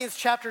It's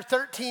chapter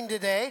 13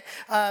 today.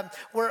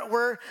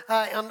 We're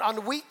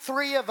on week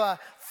 3 of a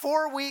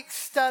 4-week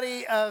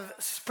study of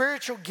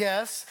spiritual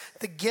gifts,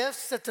 the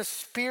gifts that the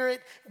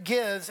Spirit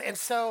gives. And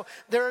so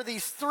there are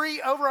these 3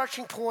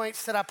 overarching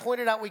points that I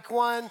pointed out week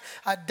 1.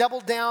 I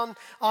doubled down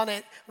on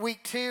it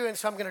week 2, and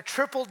so I'm going to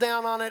triple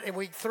down on it in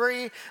week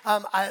 3.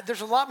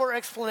 There's a lot more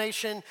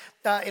explanation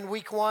in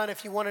week 1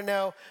 if you want to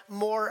know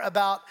more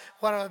about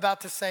what I'm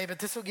about to say, but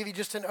this will give you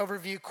just an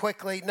overview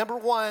quickly. Number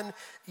 1,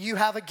 you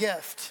have a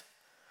gift.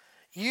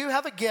 You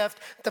have a gift.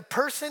 The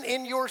person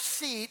in your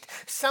seat,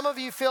 some of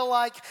you feel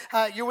like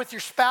you're with your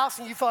spouse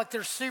and you feel like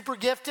they're super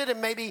gifted and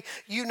maybe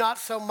you not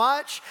so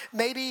much.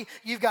 Maybe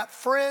you've got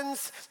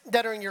friends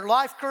that are in your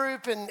life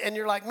group and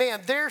you're like,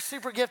 man, they're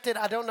super gifted.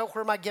 I don't know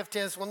where my gift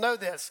is. Well, know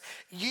this.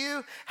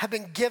 You have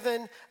been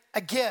given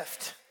a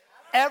gift.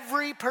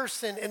 Every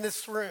person in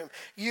this room,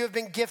 you have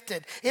been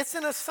gifted. It's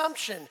an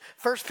assumption.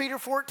 1 Peter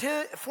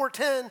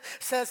 4:10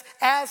 says,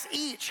 as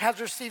each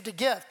has received a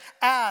gift,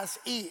 as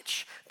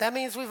each. That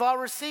means we've all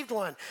received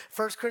one.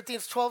 1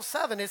 Corinthians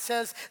 12:7, it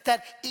says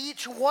that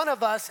each one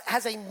of us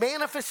has a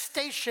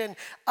manifestation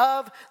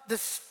of the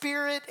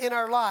Spirit in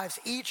our lives,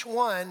 each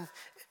one.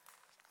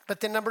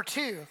 But then number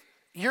 2,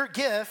 your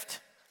gift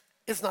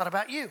is not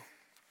about you.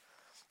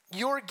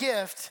 Your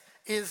gift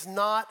is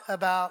not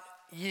about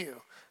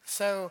you.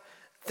 So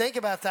think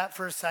about that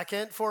for a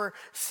second. For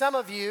some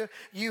of you,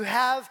 you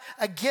have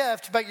a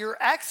gift, but you're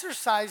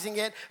exercising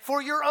it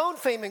for your own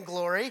fame and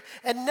glory.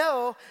 And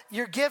no,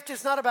 your gift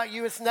is not about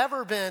you. It's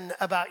never been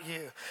about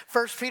you.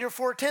 1 Peter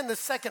 4:10, the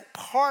second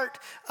part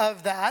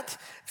of that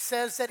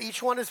says that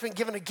each one has been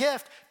given a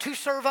gift to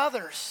serve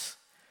others.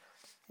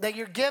 That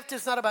your gift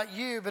is not about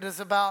you, but is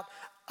about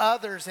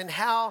others and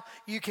how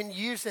you can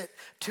use it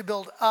to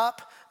build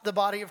up the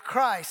body of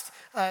Christ.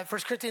 1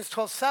 Corinthians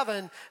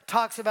 12:7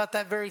 talks about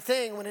that very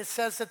thing when it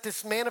says that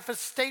this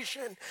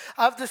manifestation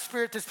of the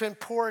Spirit that's been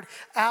poured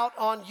out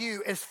on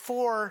you is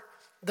for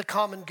the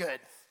common good.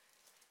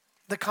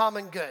 The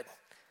common good.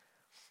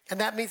 And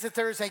that means that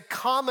there is a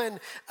common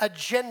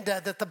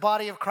agenda that the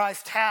body of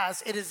Christ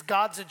has. It is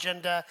God's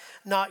agenda,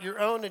 not your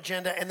own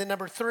agenda. And then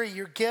number 3,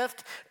 your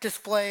gift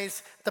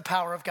displays the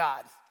power of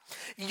God.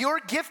 Your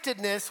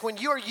giftedness, when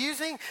you are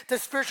using the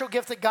spiritual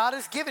gift that God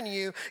has given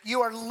you,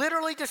 you are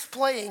literally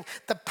displaying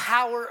the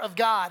power of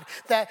God.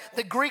 That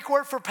the Greek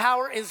word for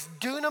power is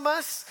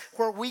dunamis,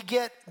 where we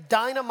get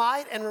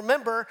dynamite. And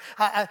remember,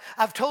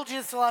 I've told you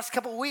this the last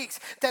couple of weeks,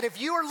 that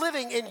if you are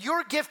living in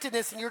your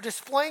giftedness and you're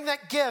displaying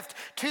that gift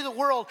to the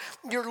world,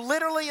 you're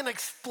literally an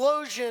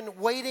explosion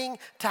waiting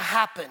to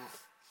happen.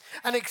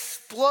 An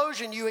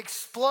explosion. You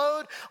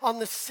explode on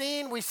the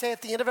scene. We say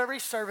at the end of every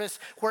service,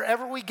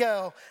 wherever we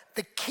go,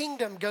 the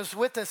kingdom goes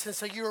with us. And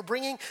so you are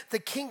bringing the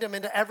kingdom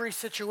into every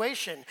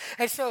situation.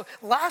 And so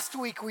last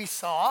week we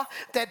saw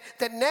that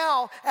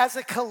now as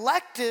a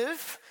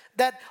collective,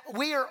 that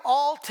we are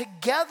all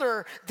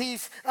together,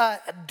 these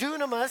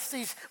dunamis,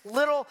 these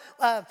little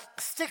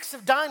sticks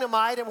of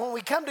dynamite. And when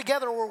we come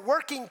together, we're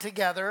working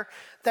together,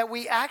 that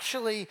we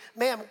actually,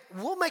 man,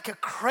 we'll make a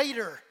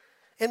crater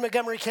in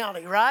Montgomery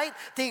County, right?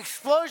 The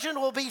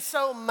explosion will be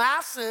so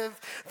massive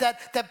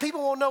that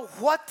people won't know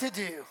what to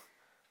do.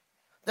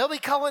 They'll be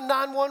calling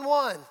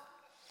 911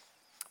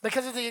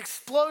 because of the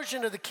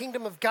explosion of the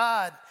kingdom of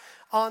God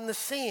on the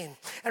scene.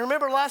 And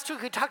remember last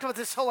week we talked about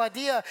this whole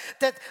idea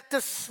that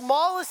the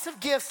smallest of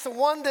gifts, the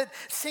one that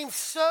seems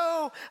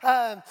so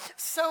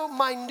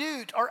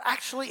minute, are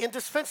actually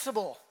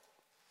indispensable.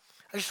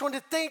 I just wanted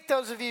to thank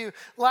those of you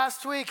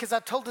last week as I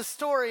told the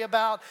story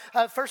about,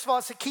 first of all,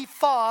 it's a key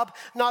fob,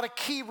 not a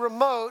key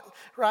remote,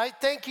 right?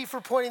 Thank you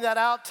for pointing that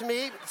out to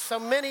me, so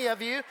many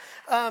of you.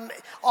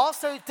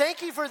 Also,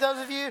 thank you for those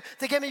of you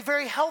that gave me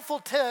very helpful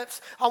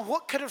tips on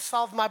what could have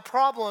solved my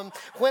problem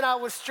when I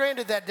was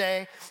stranded that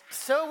day.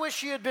 So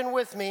wish you had been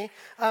with me,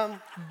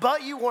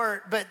 but you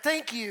weren't. But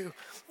thank you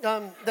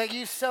that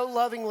you so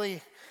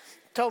lovingly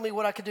told me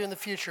what I could do in the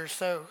future,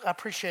 so I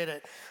appreciate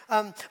it.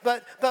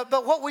 But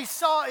what we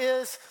saw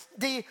is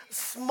the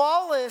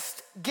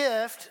smallest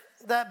gift,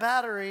 that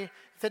battery,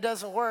 if it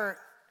doesn't work,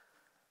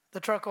 the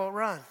truck won't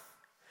run.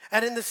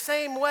 And in the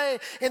same way,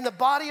 in the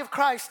body of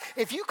Christ,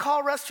 if you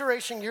call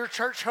Restoration your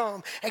church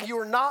home and you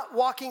are not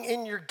walking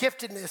in your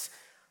giftedness,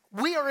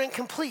 we are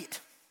incomplete.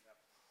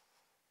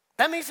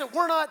 That means that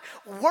we're not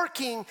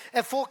working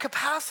at full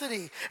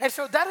capacity. And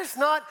so that is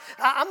not,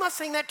 I'm not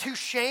saying that to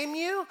shame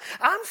you.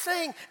 I'm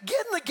saying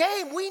get in the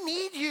game. We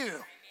need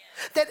you.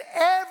 That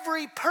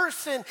every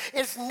person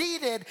is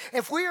needed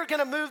if we are going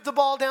to move the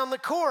ball down the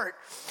court.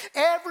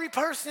 Every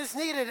person is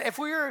needed. If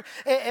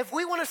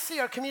we want to see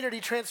our community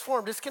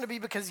transformed, it's going to be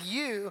because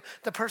you,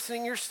 the person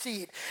in your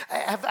seat,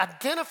 have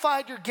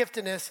identified your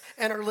giftedness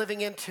and are living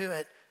into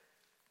it.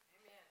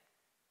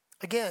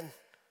 Again,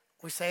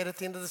 we say it at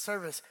the end of the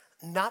service.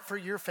 Not for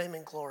your fame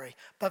and glory,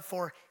 but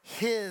for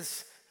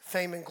his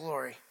fame and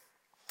glory.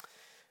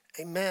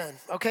 Amen.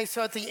 Okay,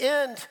 so at the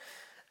end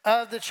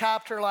of the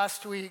chapter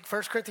last week,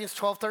 1 Corinthians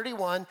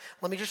 12:31,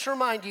 let me just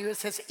remind you, it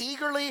says,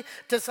 eagerly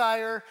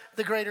desire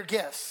the greater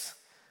gifts.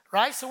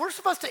 right? So we're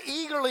supposed to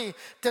eagerly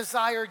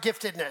desire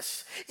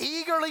giftedness,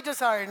 eagerly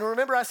desire. And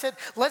remember, I said,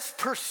 let's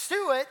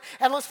pursue it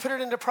and let's put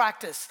it into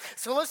practice.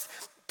 So let's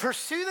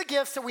pursue the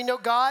gifts that we know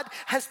God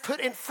has put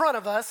in front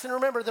of us. And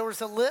remember, there was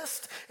a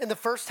list in the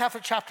first half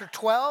of chapter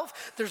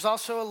 12. There's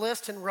also a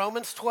list in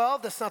Romans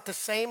 12. That's not the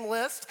same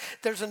list.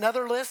 There's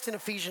another list in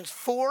Ephesians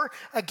 4.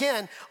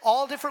 Again,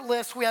 all different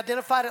lists. We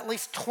identified at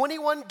least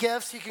 21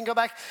 gifts. You can go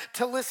back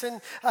to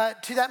listen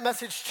to that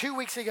message 2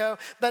 weeks ago.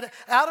 But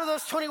out of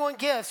those 21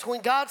 gifts,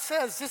 when God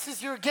says, this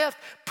is your gift,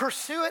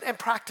 pursue it and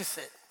practice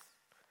it.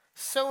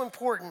 So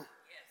important.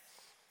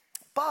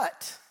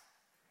 But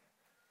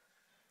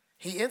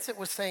he ends it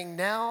with saying,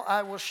 now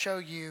I will show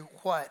you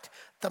what?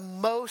 The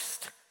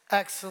most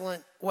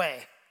excellent way.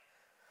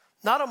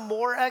 Not a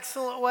more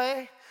excellent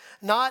way.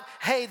 Not,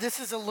 hey,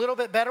 this is a little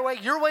bit better way.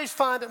 Your way's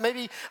fine, but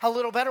maybe a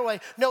little better way.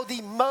 No,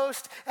 the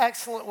most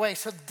excellent way.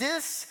 So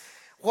this,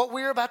 what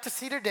we're about to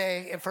see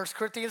today in 1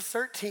 Corinthians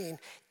 13,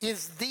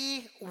 is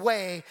the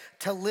way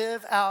to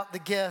live out the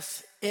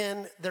gifts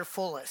in their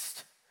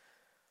fullest.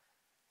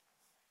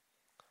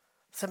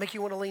 Does that make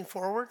you want to lean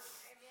forward?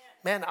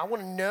 Man, I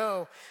want to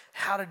know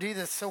how to do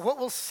this. So what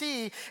we'll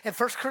see in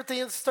 1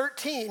 Corinthians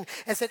 13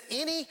 is that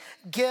any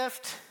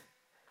gift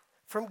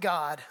from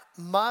God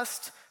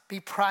must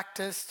be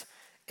practiced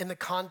in the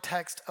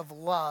context of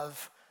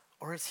love,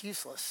 or it's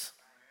useless.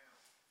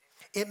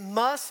 It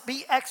must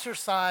be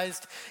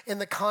exercised in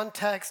the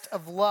context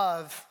of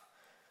love,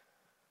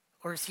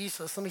 or it's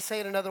useless. Let me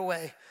say it another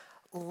way.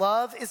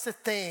 Love is the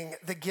thing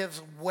that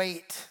gives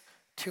weight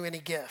to any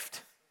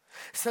gift.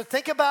 So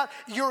think about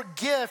your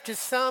gift as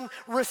some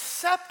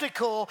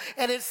receptacle,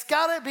 and it's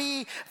got to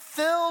be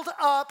filled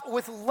up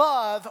with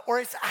love or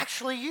it's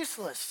actually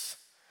useless.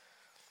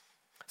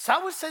 So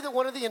I would say that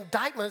one of the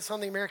indictments on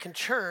the American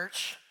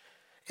church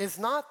is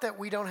not that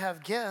we don't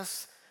have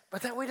gifts,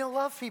 but that we don't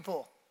love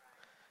people.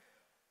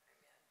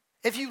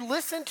 If you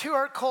listen to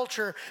our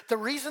culture, the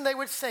reason they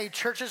would say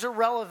churches are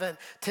relevant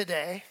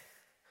today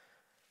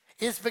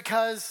is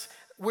because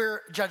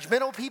we're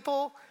judgmental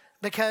people,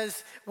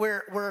 because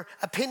we're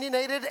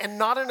opinionated and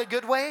not in a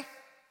good way,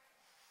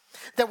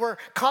 that we're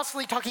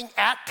constantly talking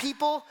at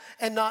people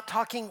and not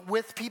talking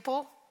with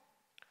people.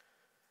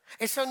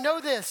 And so know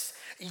this,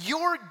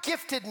 your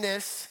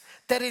giftedness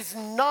that is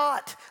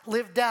not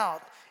lived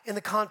out in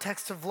the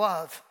context of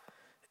love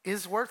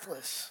is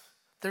worthless.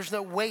 There's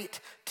no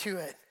weight to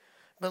it.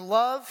 But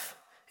love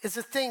is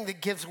a thing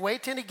that gives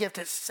weight to any gift.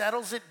 It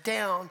settles it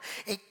down.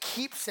 It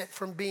keeps it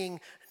from being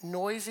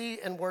noisy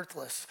and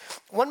worthless.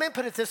 One man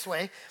put it this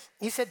way.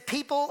 He said,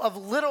 people of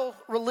little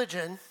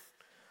religion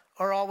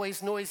are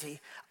always noisy.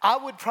 I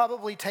would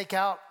probably take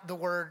out the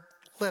word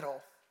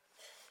little.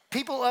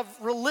 People of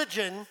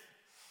religion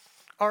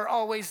are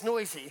always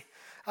noisy.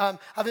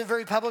 I've been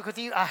very public with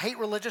you. I hate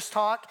religious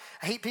talk.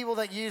 I hate people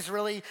that use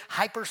really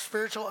hyper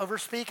spiritual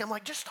overspeak. I'm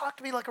like, just talk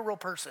to me like a real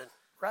person,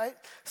 right?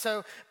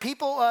 So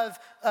people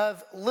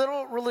of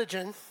little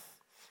religion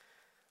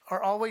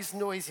are always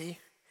noisy.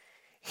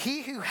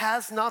 He who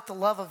has not the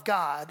love of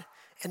God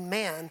and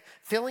man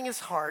filling his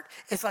heart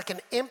is like an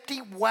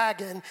empty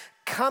wagon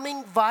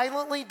coming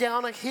violently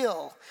down a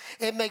hill.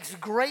 It makes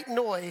great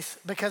noise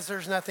because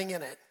there's nothing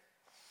in it.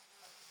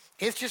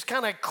 It's just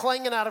kind of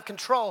clanging out of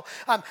control.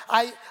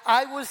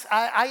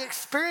 I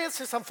experienced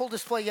this on full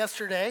display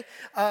yesterday.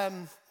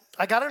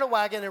 I got in a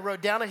wagon and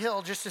rode down a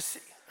hill just to see.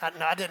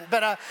 No, I didn't.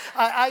 But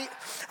I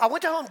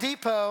went to Home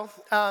Depot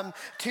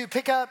to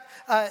pick up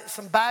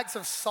some bags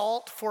of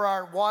salt for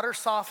our water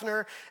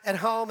softener at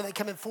home, and they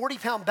come in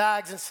 40-pound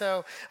bags. And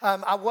so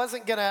I was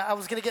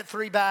gonna get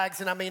 3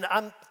 bags, and I mean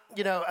I'm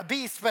a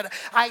beast, but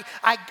I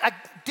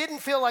didn't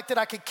feel like that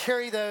I could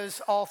carry those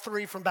all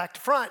 3 from back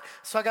to front,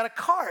 so I got a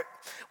cart.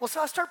 Well,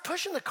 so I started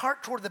pushing the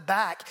cart toward the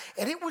back,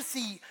 and it was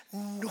the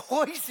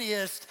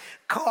noisiest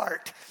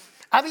cart.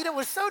 I mean, it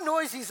was so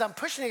noisy as I'm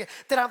pushing it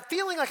that I'm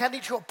feeling like I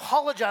need to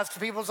apologize to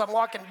people as I'm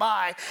walking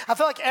by. I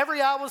feel like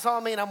every eye was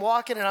on me and I'm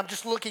walking and I'm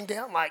just looking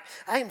down like,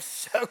 I am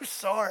so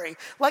sorry.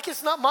 Like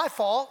it's not my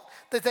fault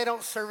that they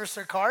don't service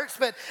their carts,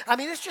 but I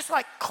mean, it's just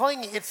like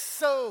clanging. It's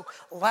so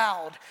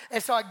loud.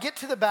 And so I get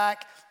to the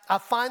back, I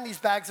find these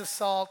bags of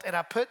salt and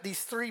I put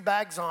these 3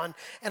 bags on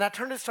and I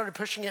turned and started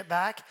pushing it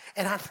back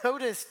and I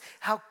noticed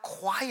how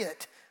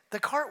quiet the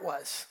cart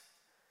was.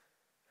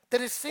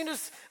 That as soon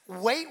as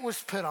weight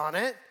was put on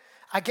it,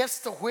 I guess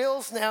the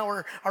wheels now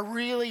are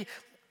really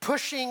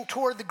pushing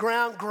toward the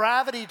ground.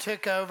 Gravity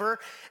took over.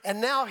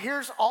 And now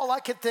here's all I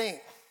could think.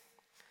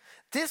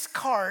 This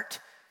cart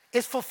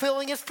is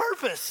fulfilling its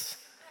purpose.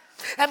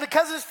 And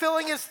because it's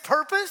fulfilling its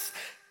purpose,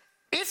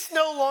 it's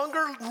no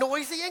longer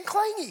noisy and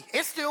clangy.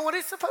 It's doing what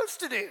it's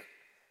supposed to do.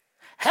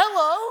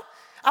 Hello?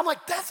 I'm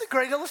like, that's a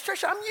great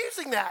illustration. I'm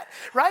using that,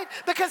 right?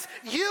 Because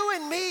you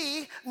and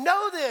me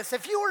know this.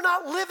 If you are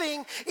not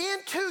living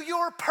into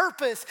your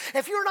purpose,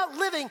 if you're not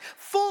living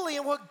fully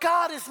in what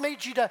God has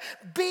made you to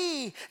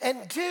be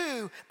and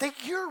do, then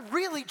you're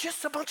really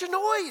just a bunch of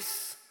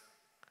noise.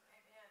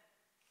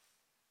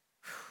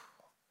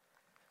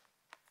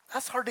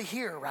 That's hard to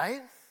hear,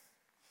 right?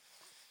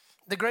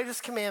 The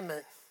greatest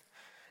commandment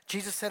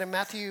Jesus said in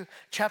Matthew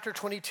chapter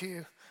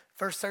 22,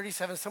 verse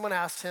 37, someone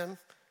asked him,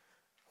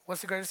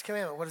 what's the greatest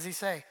commandment? What does he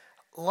say?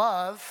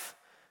 Love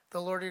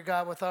the Lord your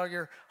God with all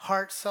your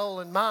heart, soul,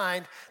 and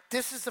mind.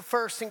 This is the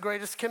first and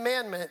greatest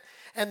commandment.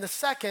 And the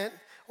second,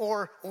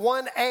 or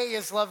 1A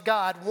is love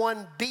God.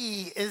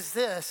 1B is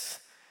this,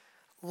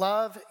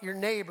 love your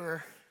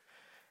neighbor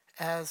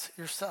as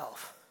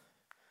yourself.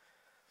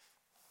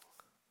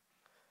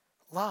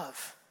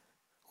 Love.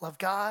 Love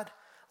God,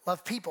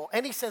 love people.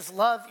 And he says,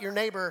 love your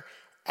neighbor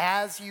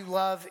as you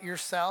love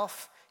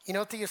yourself. You know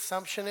what the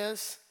assumption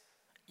is?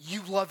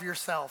 You love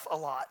yourself a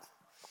lot.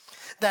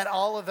 That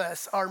all of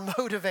us are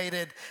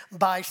motivated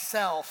by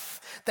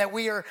self. That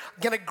we are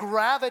going to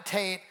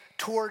gravitate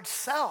towards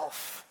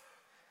self.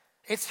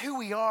 It's who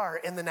we are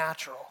in the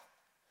natural.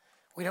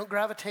 We don't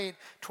gravitate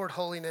toward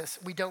holiness.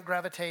 We don't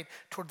gravitate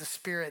toward the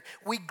Spirit.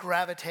 We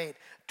gravitate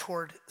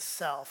toward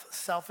self.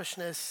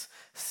 Selfishness,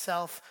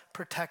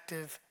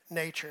 self-protective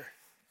nature.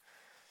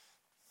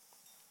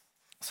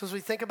 So as we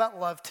think about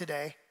love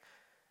today,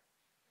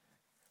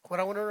 what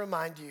I want to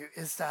remind you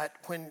is that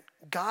when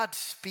God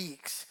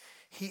speaks,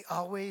 he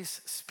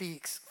always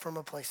speaks from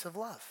a place of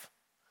love.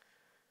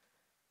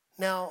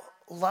 Now,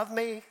 love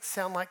may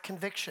sound like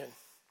conviction,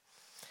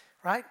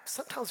 right?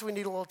 Sometimes we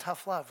need a little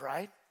tough love,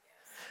 right?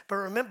 But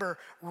remember,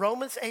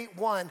 Romans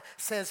 8:1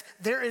 says,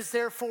 there is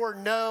therefore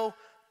no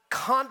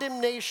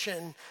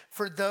condemnation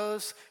for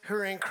those who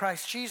are in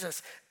Christ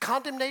Jesus.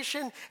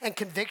 Condemnation and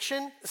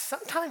conviction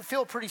sometimes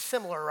feel pretty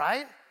similar,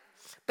 right?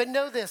 But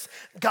know this,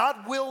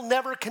 God will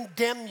never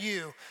condemn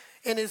you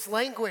in his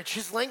language.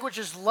 His language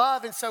is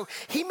love, and so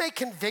he may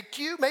convict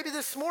you. Maybe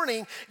this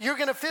morning you're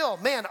gonna feel,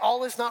 man,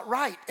 all is not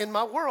right in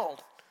my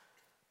world.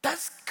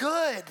 That's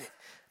good.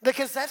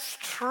 Because that's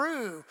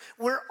true.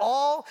 We're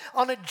all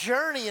on a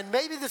journey, and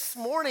maybe this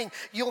morning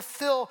you'll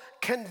feel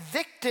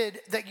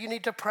convicted that you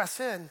need to press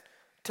in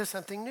to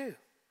something new.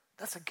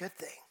 That's a good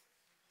thing.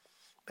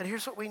 But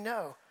here's what we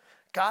know.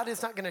 God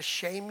is not going to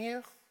shame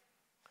you.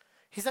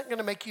 He's not going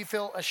to make you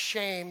feel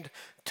ashamed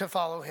to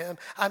follow him.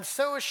 I'm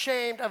so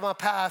ashamed of my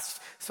past,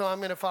 so I'm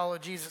going to follow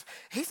Jesus.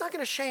 He's not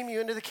going to shame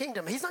you into the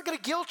kingdom. He's not going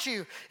to guilt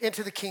you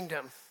into the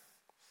kingdom.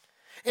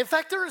 In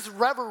fact, there is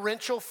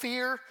reverential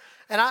fear.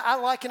 And I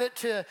liken it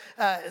to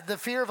the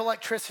fear of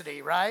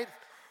electricity, right?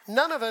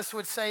 None of us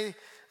would say,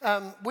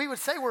 we would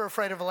say we're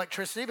afraid of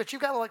electricity, but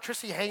you've got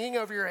electricity hanging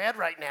over your head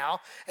right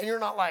now, and you're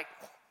not like,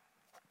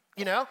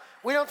 we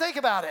don't think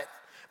about it.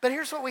 But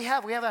here's what we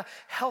have. We have a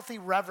healthy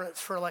reverence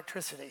for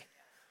electricity.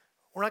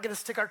 We're not going to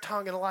stick our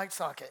tongue in a light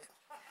socket,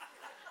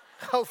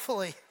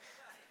 hopefully.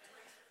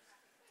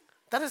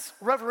 That is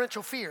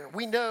reverential fear.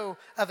 We know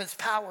of its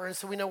power, and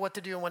so we know what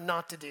to do and what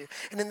not to do.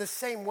 And in the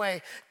same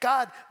way,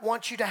 God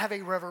wants you to have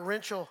a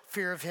reverential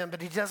fear of him,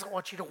 but he doesn't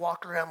want you to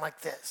walk around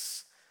like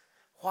this.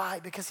 Why?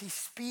 Because he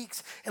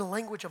speaks in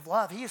language of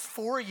love. He is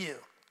for you.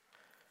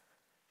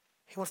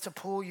 He wants to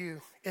pull you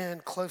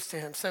in close to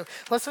him. So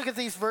let's look at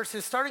these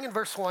verses. Starting in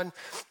verse 1,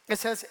 it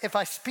says, if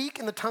I speak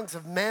in the tongues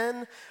of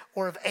men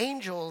or of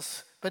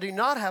angels, but do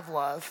not have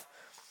love,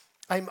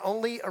 I'm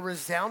only a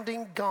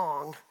resounding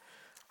gong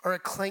or a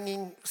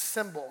clanging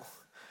cymbal.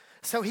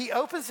 So he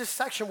opens this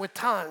section with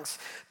tongues.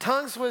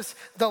 Tongues was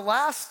the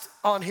last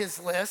on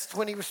his list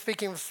when he was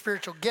speaking of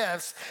spiritual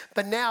gifts,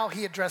 but now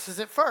he addresses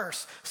it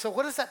first. So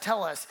what does that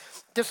tell us?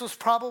 This was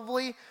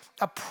probably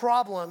a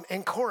problem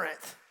in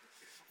Corinth,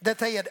 that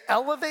they had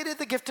elevated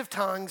the gift of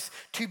tongues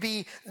to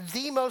be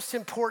the most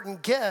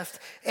important gift,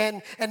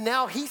 and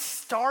now he's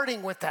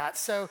starting with that.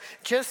 So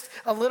just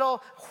a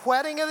little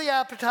whetting of the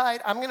appetite.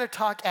 I'm gonna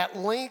talk at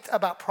length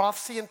about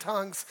prophecy and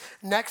tongues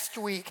next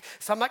week.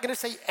 So I'm not gonna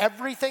say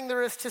everything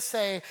there is to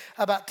say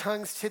about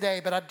tongues today,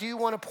 but I do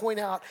wanna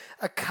point out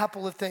a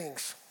couple of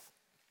things.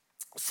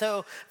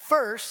 So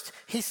first,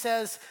 he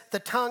says the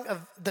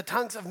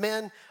tongues of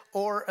men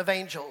or of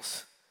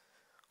angels.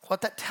 What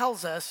that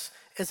tells us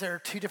is there are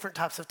two different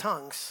types of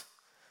tongues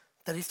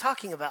that he's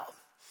talking about.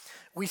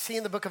 We see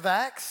in the book of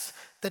Acts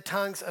the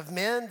tongues of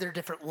men, they're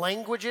different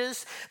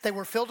languages. They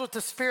were filled with the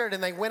Spirit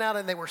and they went out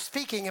and they were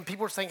speaking, and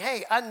people were saying,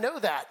 hey, I know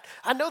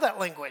that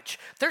language.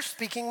 They're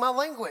speaking my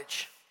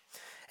language.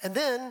 And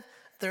then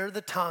there are the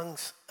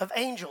tongues of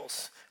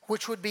angels,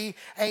 which would be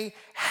a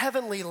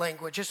heavenly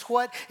language. It's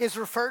what is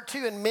referred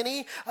to in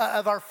many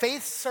of our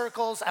faith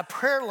circles, a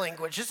prayer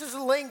language. This is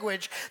a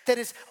language that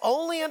is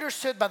only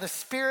understood by the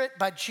Spirit,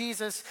 by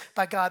Jesus,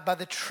 by God, by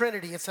the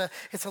Trinity. It's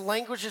a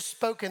language that's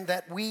spoken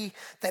that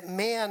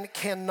man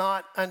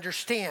cannot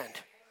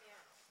understand.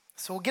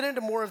 So we'll get into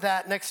more of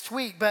that next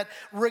week. But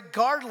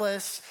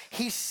regardless,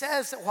 he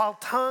says that while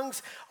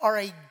tongues are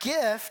a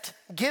gift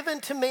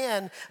given to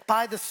man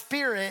by the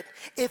Spirit,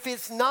 if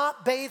it's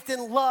not bathed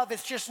in love,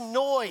 it's just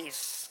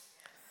noise.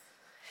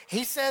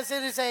 He says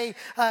it is a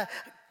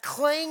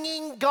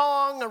clanging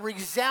gong, a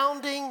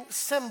resounding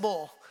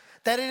cymbal,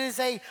 that it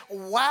is a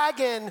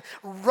wagon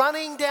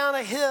running down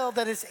a hill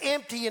that is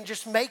empty and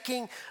just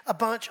making a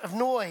bunch of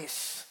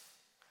noise.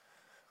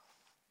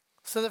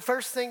 So the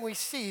first thing we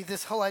see,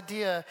 this whole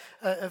idea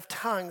of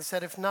tongues,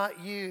 that if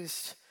not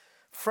used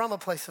from a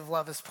place of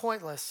love is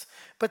pointless.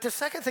 But the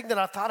second thing that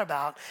I thought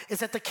about is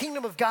that the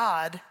kingdom of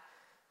God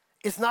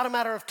is not a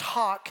matter of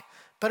talk,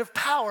 but of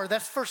power.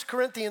 That's 1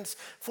 Corinthians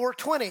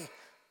 4:20.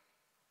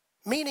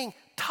 Meaning,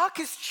 talk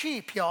is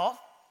cheap, y'all.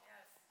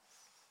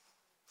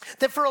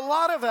 That for a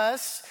lot of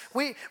us,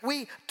 we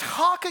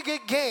talk a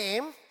good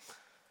game,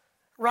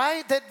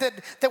 right?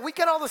 That we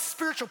get all the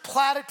spiritual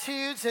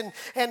platitudes, and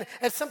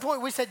at some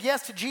point we said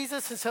yes to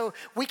Jesus, and so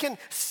we can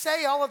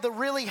say all of the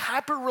really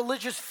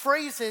hyper-religious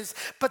phrases,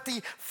 but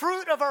the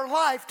fruit of our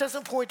life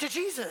doesn't point to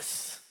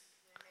Jesus.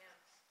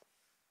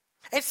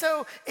 And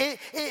so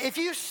if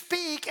you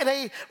speak in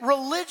a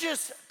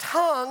religious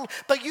tongue,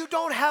 but you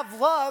don't have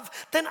love,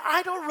 then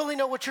I don't really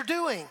know what you're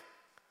doing.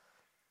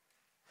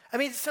 I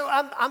mean, so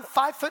I'm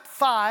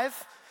 5'5"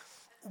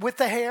 with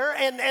the hair,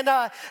 and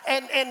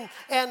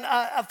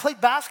I've played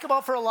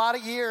basketball for a lot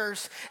of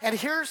years. And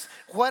here's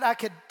what I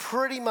could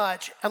pretty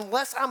much,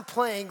 unless I'm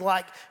playing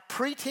like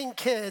preteen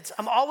kids,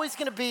 I'm always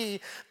going to be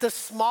the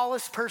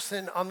smallest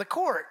person on the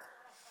court.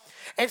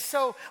 And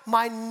so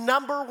my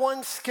number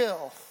one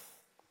skill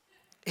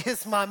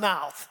is my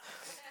mouth.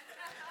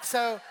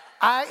 So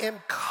I am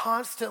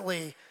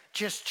constantly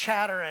just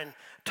chattering,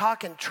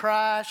 talking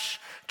trash,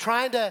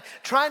 trying to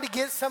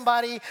get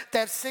somebody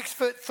that's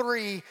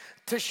 6'3"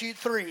 to shoot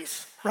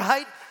threes,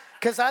 right?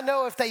 Because I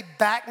know if they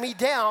back me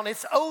down,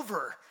 it's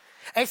over.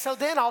 And so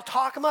then I'll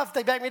talk them up. If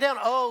they back me down,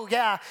 oh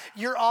yeah,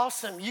 you're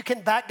awesome. You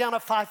can back down a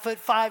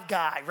 5'5"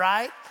 guy,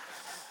 right?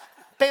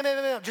 Bam, bam,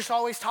 bam, bam, just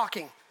always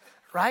talking,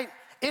 right?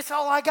 It's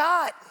all I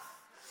got.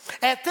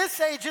 At this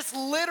age, it's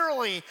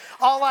literally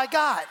all I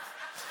got.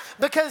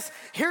 Because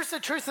here's the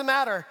truth of the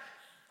matter.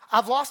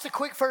 I've lost a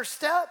quick first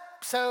step,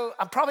 so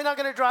I'm probably not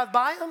going to drive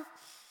by him.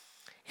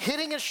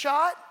 Hitting a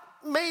shot,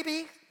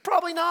 maybe,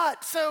 probably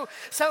not. So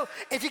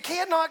if you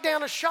can't knock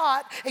down a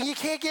shot and you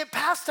can't get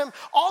past him,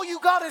 all you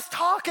got is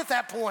talk at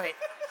that point.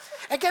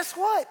 And guess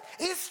what?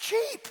 It's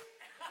cheap.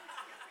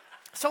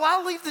 So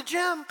I'll leave the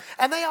gym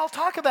and they all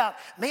talk about,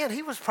 man,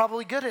 he was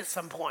probably good at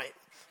some point,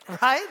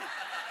 right?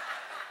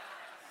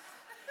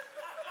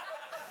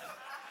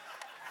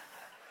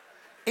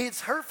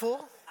 It's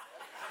hurtful,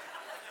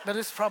 but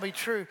it's probably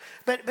true.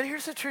 But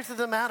here's the truth of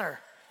the matter.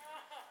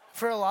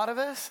 For a lot of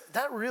us,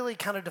 that really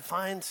kind of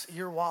defines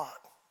your walk.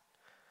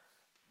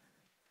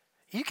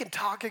 You can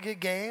talk a good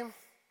game.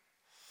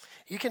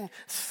 You can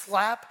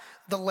slap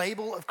the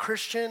label of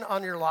Christian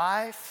on your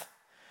life.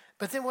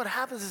 But then what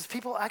happens is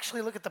people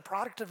actually look at the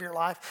product of your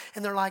life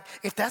and they're like,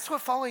 if that's what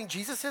following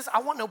Jesus is, I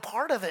want no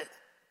part of it.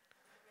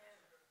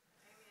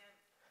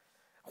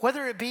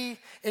 Whether it be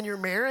in your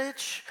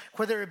marriage,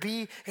 whether it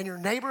be in your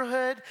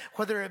neighborhood,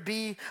 whether it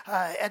be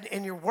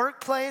in your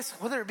workplace,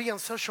 whether it be on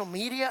social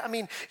media. I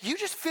mean, you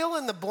just fill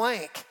in the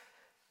blank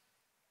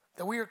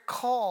that we are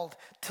called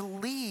to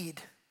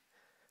lead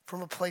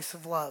from a place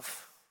of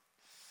love.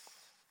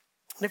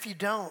 And if you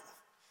don't,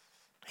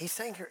 he's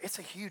saying here, it's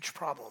a huge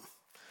problem.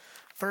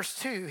 Verse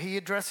 2, he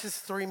addresses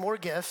 3 more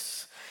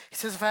gifts. He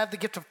says, if I have the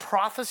gift of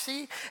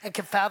prophecy and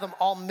can fathom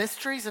all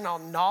mysteries and all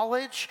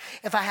knowledge,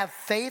 if I have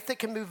faith that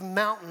can move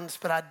mountains,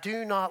 but I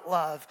do not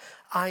love,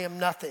 I am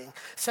nothing.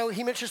 So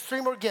he mentions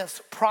 3 more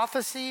gifts,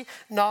 prophecy,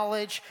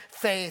 knowledge,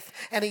 faith.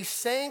 And he's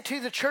saying to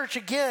the church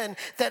again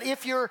that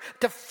if your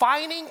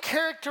defining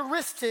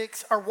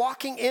characteristics are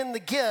walking in the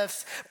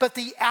gifts, but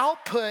the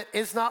output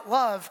is not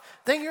love,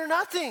 then you're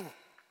nothing.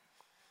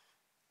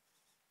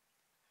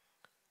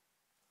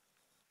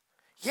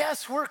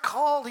 Yes, we're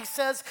called, he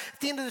says at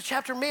the end of the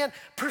chapter, man,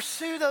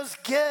 pursue those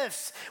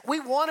gifts. We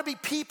want to be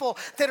people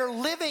that are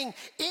living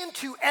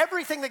into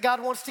everything that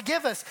God wants to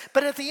give us.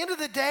 But at the end of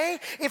the day,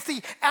 if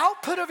the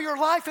output of your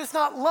life is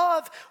not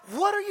love,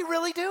 what are you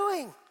really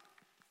doing?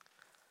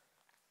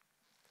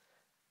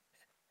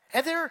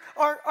 And there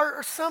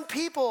are some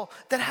people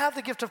that have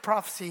the gift of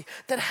prophecy,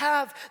 that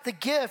have the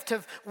gift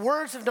of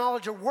words of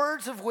knowledge or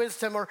words of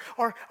wisdom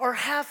or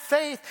have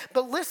faith.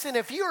 But listen,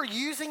 if you are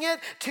using it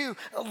to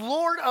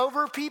lord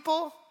over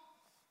people,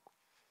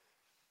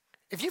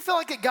 if you feel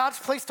like that God's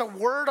placed a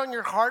word on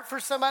your heart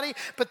for somebody,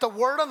 but the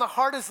word on the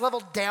heart is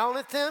leveled down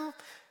at them,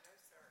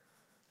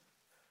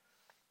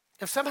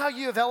 if somehow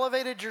you have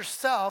elevated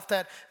yourself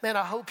that, man,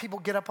 I hope people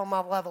get up on my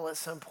level at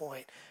some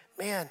point,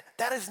 man,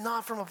 that is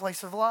not from a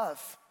place of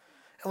love.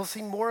 And we'll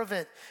see more of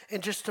it in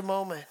just a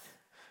moment.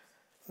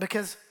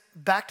 Because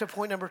back to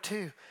point number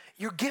 2,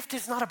 your gift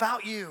is not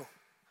about you.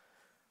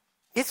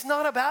 It's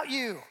not about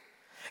you.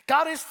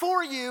 God is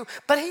for you,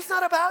 but he's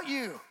not about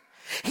you.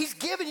 He's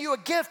given you a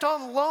gift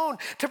on loan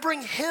to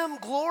bring him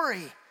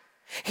glory.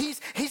 He's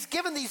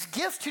given these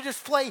gifts to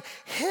display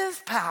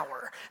his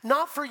power,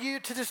 not for you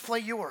to display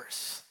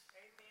yours.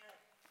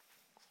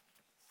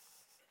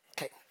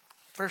 Okay,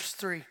 verse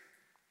 3.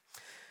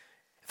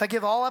 If I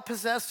give all I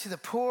possess to the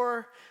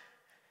poor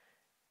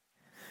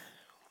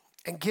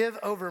and give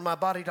over my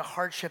body to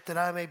hardship that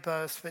I may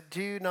boast, but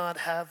do not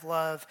have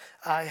love,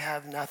 I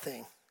have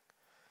nothing.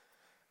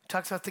 He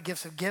talks about the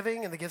gifts of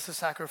giving and the gifts of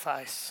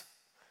sacrifice.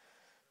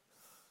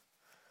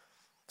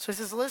 So he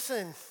says,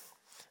 listen,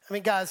 I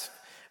mean, guys,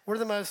 we're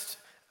the most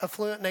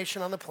affluent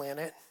nation on the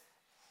planet.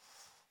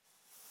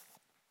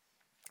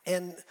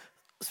 And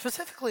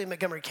specifically in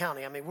Montgomery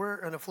County, I mean, we're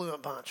an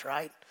affluent bunch,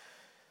 right?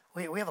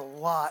 We have a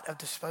lot of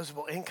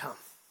disposable income.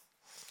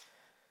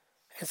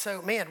 And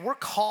so, man, we're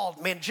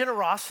called, man,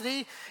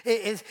 generosity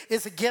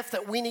is a gift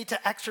that we need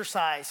to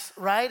exercise,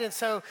 right? And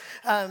so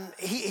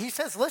he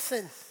says,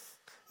 listen,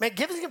 man,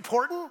 giving is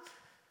important,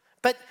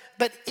 but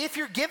if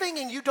you're giving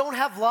and you don't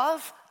have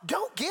love,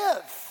 don't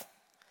give.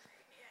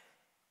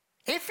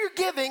 If you're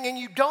giving and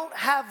you don't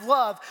have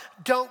love,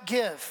 don't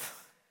give.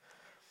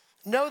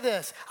 Know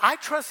this, I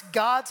trust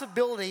God's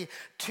ability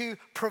to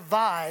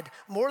provide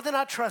more than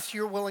I trust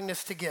your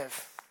willingness to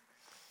give.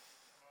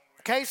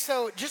 Okay,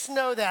 so just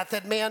know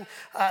that man,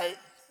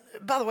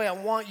 by the way, I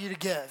want you to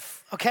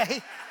give,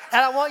 okay?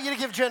 And I want you to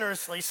give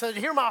generously. So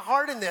hear my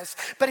heart in this.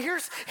 But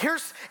here's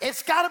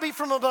it's got to be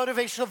from a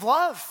motivation of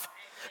love.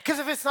 Because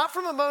if it's not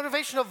from a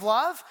motivation of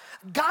love,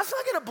 God's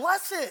not going to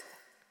bless it.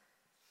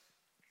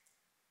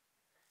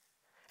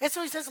 And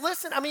so he says,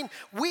 listen, I mean,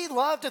 we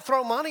love to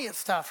throw money at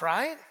stuff,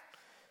 right?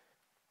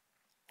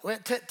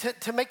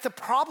 To make the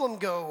problem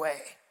go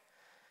away.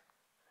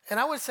 And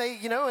I would say,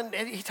 and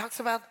he talks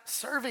about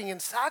serving and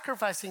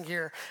sacrificing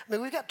here. I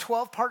mean, we've got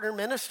 12 partner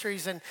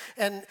ministries,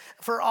 and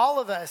for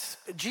all of us,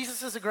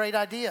 Jesus is a great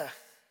idea.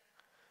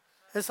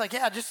 It's like,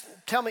 yeah, just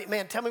tell me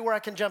where I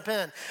can jump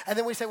in. And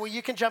then we say, well,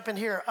 you can jump in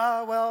here.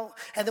 Well,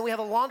 and then we have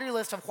a laundry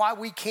list of why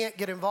we can't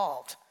get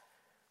involved.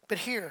 But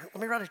here,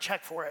 let me write a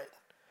check for it.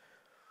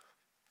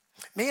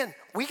 Man,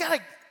 we got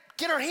to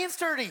get our hands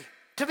dirty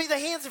to be the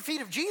hands and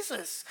feet of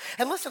Jesus.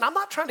 And listen, I'm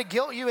not trying to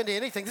guilt you into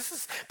anything. This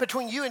is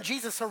between you and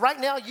Jesus. So right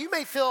now, you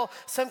may feel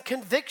some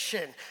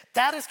conviction.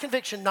 That is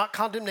conviction, not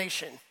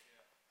condemnation. Amen.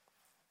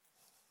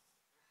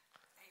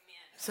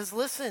 He says,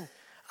 listen,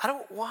 I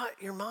don't want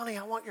your money.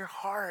 I want your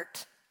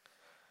heart.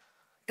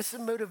 It's a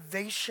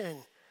motivation.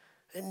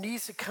 It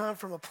needs to come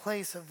from a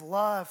place of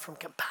love, from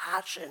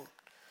compassion.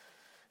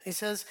 He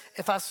says,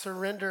 if I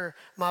surrender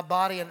my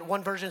body, and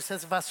one version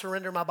says, if I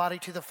surrender my body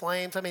to the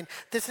flames. I mean,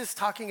 this is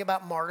talking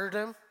about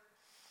martyrdom,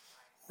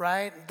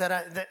 right?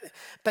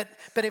 But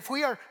if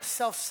we are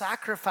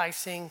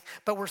self-sacrificing,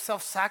 but we're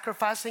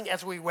self-sacrificing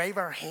as we wave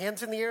our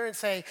hands in the air and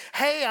say,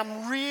 hey,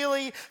 I'm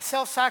really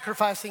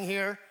self-sacrificing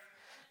here,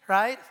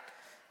 right?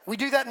 We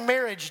do that in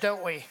marriage,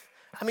 don't we?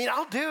 I mean,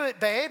 I'll do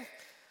it, babe.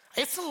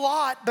 It's a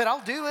lot, but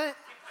I'll do it.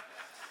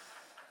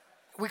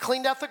 We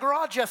cleaned out the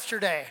garage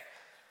yesterday.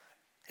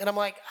 And I'm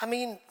like,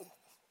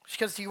 she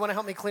goes, do you want to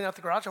help me clean out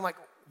the garage? I'm like,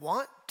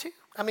 want to?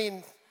 I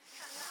mean,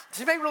 does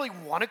anybody really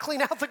want to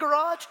clean out the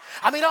garage?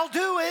 I mean, I'll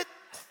do it.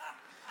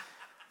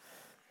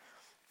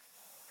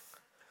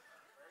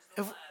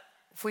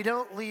 If we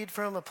don't lead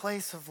from a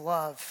place of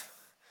love,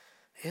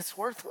 it's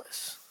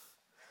worthless.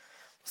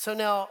 So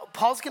now,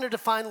 Paul's going to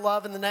define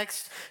love in the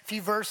next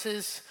few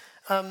verses.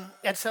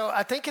 And so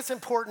I think it's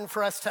important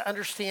for us to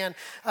understand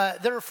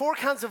there are 4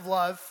 kinds of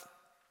love.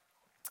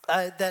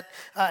 That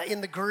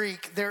in the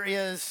Greek, there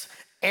is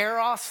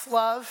eros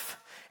love.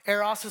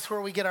 Eros is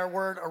where we get our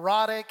word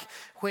erotic,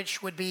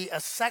 which would be a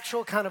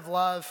sexual kind of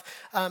love.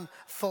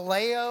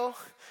 Phileo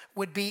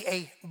would be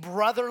a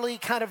brotherly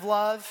kind of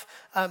love.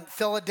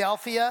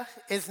 Philadelphia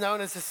is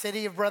known as the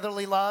city of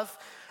brotherly love.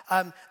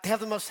 They have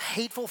the most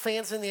hateful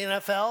fans in the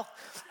NFL.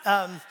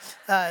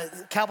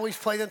 Cowboys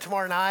play them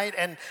tomorrow night,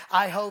 and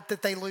I hope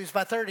that they lose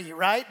by 30,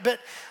 right? But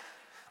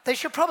they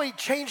should probably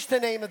change the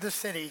name of the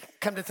city,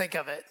 come to think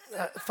of it.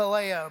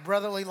 Phileo,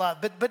 brotherly love.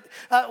 But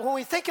when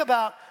we think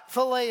about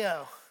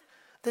phileo,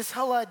 this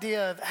whole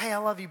idea of, hey, I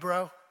love you,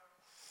 bro.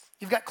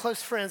 You've got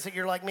close friends that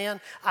you're like, man,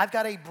 I've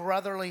got a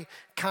brotherly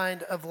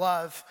kind of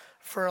love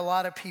for a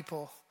lot of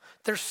people.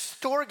 There's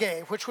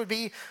storge, which would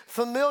be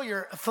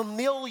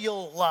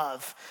familial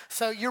love.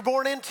 So you're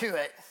born into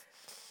it.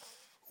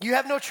 You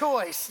have no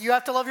choice. You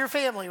have to love your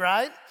family,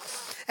 right?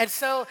 And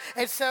so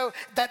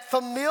that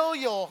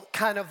familial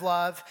kind of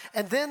love,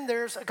 and then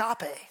there's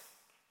agape.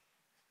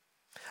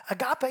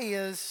 Agape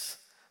is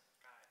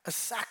a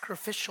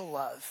sacrificial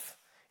love.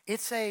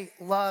 It's a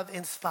love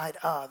in spite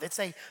of. It's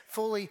a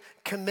fully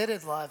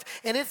committed love.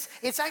 And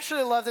it's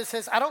actually a love that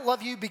says, I don't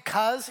love you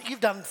because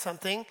you've done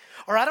something,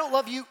 or I don't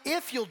love you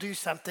if you'll do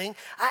something.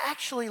 I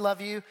actually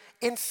love you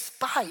in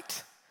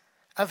spite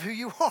of who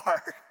you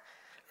are.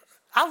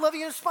 I love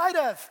you in spite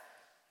of.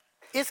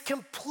 It's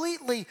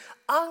completely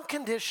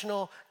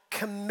unconditional,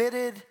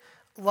 committed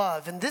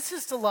love. And this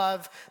is the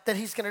love that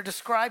he's going to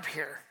describe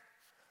here.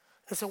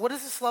 And so what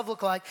does this love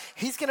look like?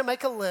 He's going to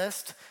make a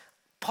list.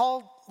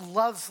 Paul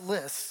loves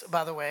lists,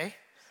 by the way.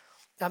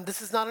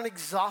 This is not an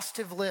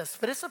exhaustive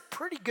list, but it's a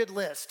pretty good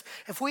list.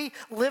 If we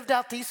lived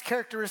out these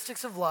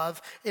characteristics of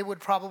love, it would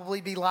probably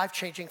be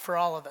life-changing for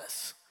all of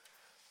us.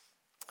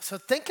 So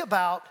think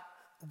about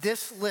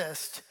this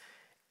list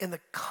in the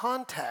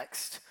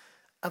context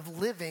of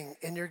living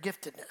in your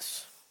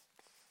giftedness.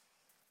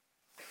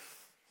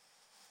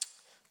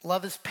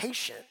 Love is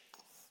patient.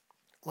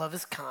 Love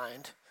is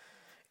kind.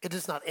 It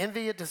does not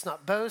envy. It does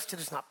not boast. It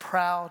is not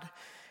proud.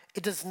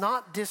 It does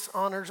not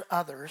dishonor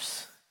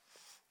others.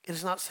 It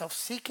is not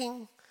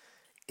self-seeking.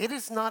 It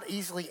is not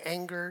easily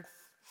angered.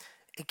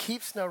 It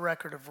keeps no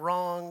record of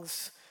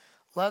wrongs.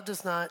 Love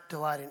does not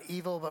delight in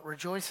evil, but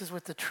rejoices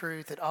with the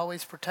truth. It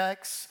always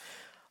protects,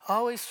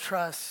 always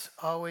trusts,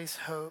 always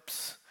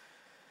hopes,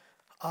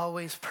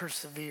 always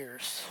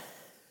perseveres.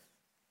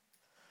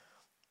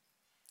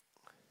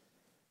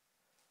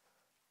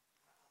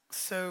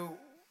 So,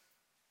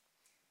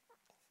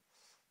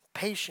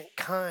 patient,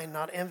 kind,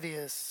 not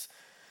envious,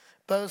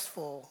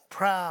 boastful,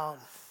 proud.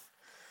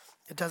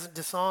 It doesn't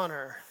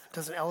dishonor. It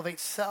doesn't elevate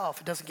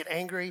self. It doesn't get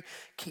angry,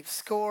 keep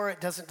score.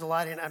 It doesn't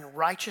delight in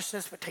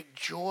unrighteousness, but takes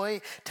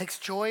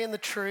joy in the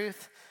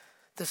truth.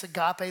 This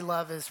agape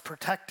love is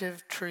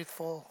protective,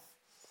 truthful,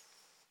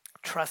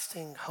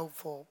 trusting,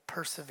 hopeful,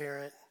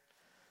 perseverant.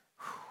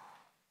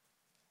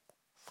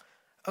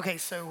 Okay,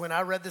 so when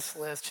I read this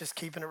list, just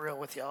keeping it real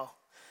with y'all,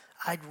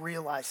 I'd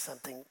realized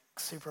something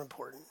super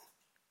important.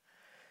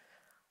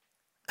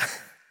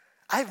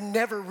 I've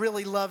never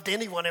really loved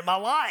anyone in my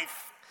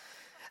life.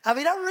 I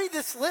mean, I read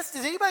this list.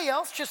 Does anybody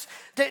else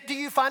do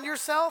you find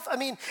yourself? I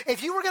mean,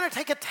 if you were going to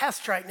take a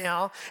test right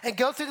now and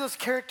go through those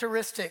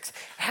characteristics,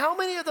 how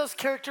many of those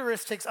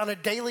characteristics on a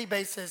daily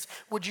basis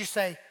would you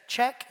say,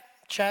 check,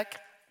 check,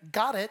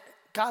 got it,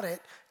 got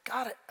it,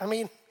 got it? I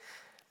mean,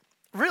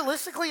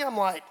 realistically, I'm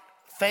like,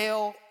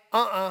 fail,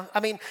 I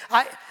mean,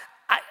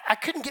 I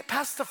couldn't get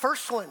past the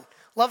first one.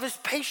 Love is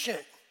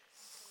patient.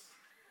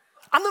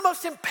 I'm the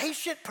most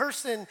impatient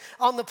person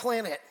on the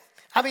planet.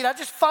 I mean, I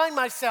just find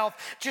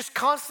myself just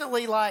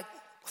constantly like,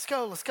 let's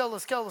go, let's go,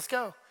 let's go, let's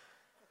go.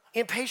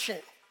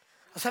 Impatient.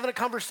 I was having a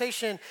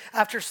conversation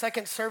after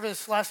second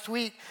service last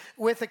week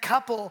with a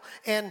couple,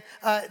 and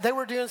they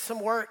were doing some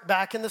work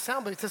back in the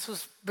sound booth. This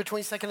was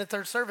between second and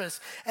third service,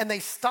 and they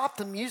stopped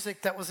the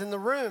music that was in the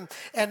room.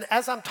 And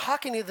as I'm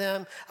talking to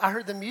them, I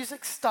heard the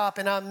music stop,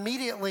 and I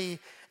immediately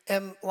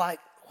am like,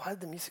 why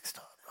did the music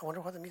stop? I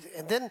wonder why the music.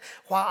 And then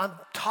while I'm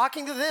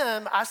talking to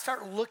them, I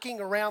start looking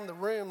around the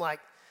room like,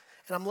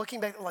 and I'm looking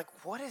back like,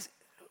 what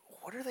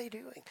are they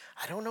doing?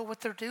 I don't know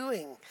what they're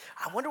doing.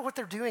 I wonder what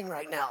they're doing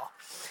right now.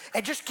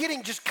 And just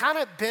kind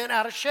of bent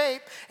out of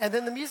shape. And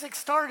then the music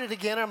started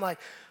again. And I'm like,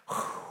 whew.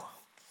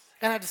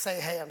 And I had to say,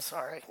 hey, I'm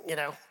sorry, you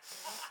know.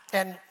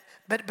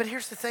 But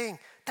here's the thing.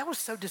 That was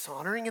so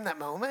dishonoring in that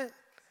moment.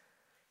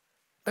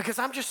 Because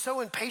I'm just so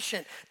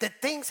impatient that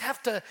things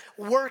have to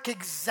work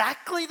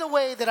exactly the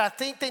way that I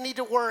think they need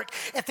to work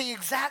at the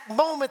exact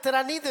moment that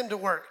I need them to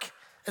work.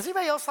 Is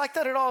anybody else like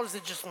that at all, or is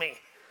it just me?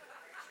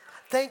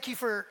 Thank you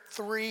for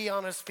 4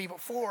 honest people.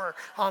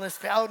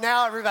 Oh,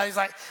 now everybody's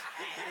like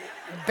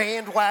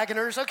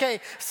bandwagoners. Okay,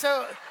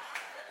 so,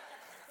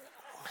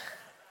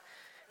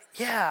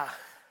 yeah.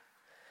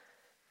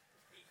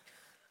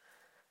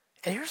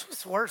 And here's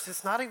what's worse.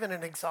 It's not even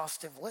an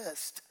exhaustive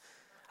list.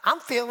 I'm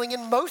failing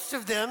in most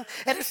of them,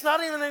 and it's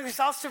not even an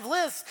exhaustive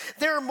list.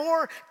 There are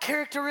more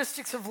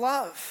characteristics of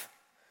love.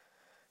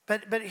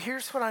 But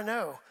here's what I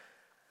know.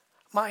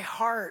 My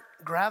heart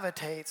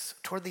gravitates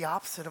toward the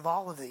opposite of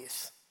all of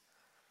these.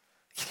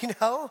 You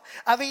know?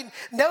 I mean,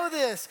 know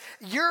this.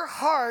 Your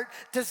heart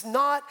does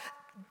not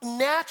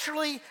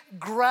naturally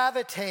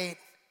gravitate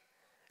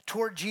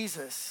toward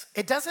Jesus.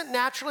 It doesn't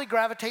naturally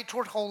gravitate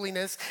toward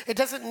holiness. It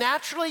doesn't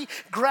naturally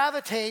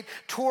gravitate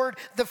toward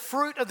the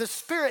fruit of the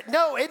Spirit.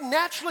 No, it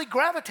naturally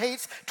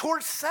gravitates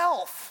toward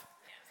self.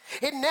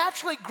 It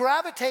naturally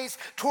gravitates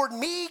toward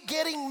me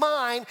getting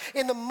mine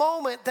in the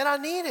moment that I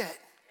need it.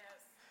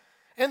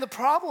 And the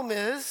problem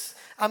is,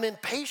 I'm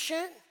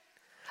impatient,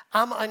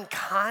 I'm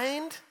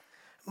unkind,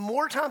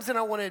 more times than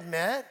I want to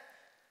admit.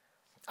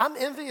 I'm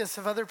envious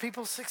of other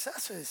people's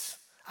successes.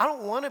 I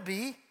don't want to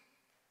be.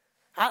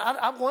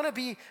 I want to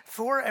be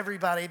for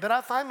everybody, but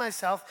I find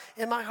myself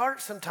in my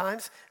heart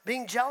sometimes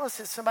being jealous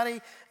that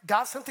somebody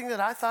got something that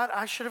I thought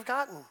I should have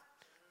gotten.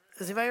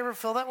 Does anybody ever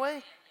feel that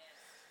way?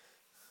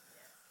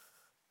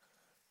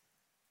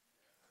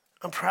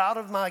 I'm proud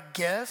of my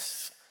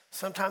gifts,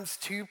 sometimes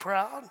too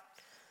proud.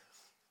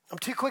 I'm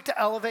too quick to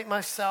elevate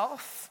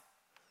myself.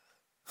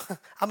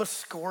 I'm a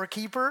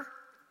scorekeeper.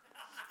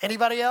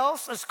 Anybody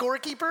else a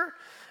scorekeeper?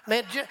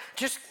 Man,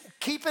 just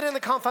keep it in the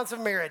confines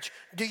of marriage.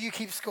 Do you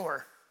keep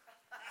score?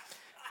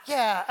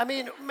 Yeah, I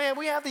mean, man,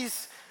 we have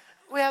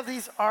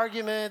these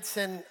arguments,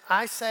 and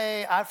I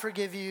say, I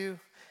forgive you,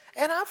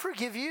 and I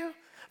forgive you,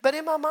 but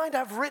in my mind,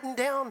 I've written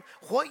down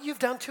what you've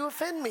done to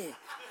offend me.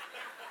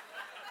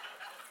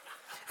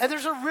 And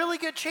there's a really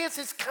good chance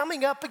it's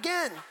coming up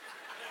again.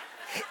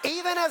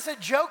 Even as a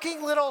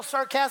joking little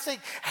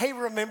sarcastic, hey,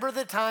 remember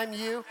the time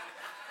you?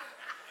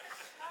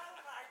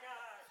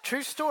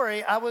 True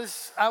story, I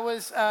was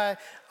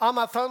on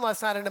my phone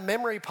last night and a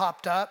memory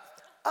popped up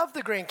of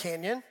the Grand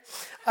Canyon.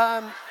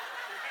 And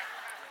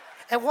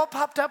what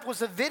popped up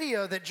was a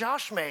video that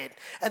Josh made.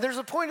 And there's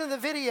a point in the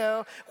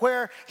video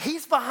where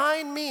he's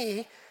behind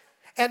me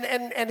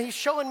and he's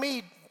showing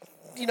me,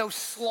 you know,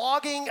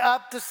 slogging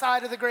up the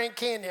side of the Grand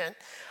Canyon.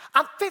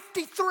 I'm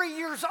 53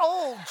 years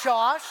old,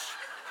 Josh.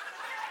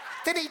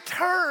 Then he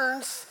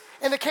turns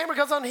and the camera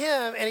goes on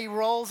him and he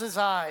rolls his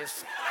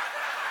eyes.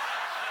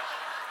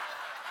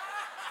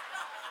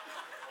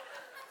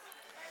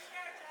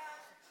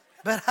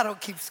 But I don't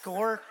keep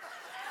score.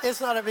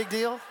 It's not a big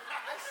deal.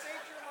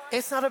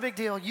 It's not a big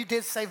deal. You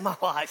did save my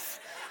life.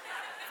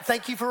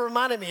 Thank you for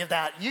reminding me of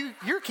that.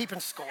 You're keeping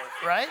score,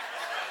 right?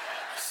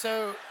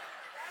 So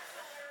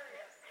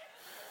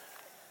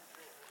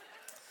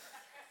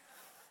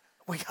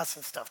we got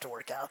some stuff to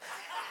work out.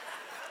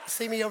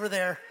 See me over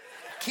there.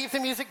 Keep the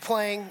music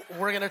playing.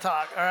 We're going to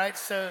talk, all right?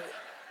 So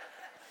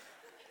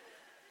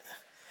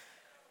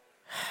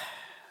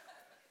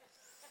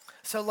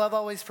love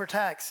always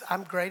protects.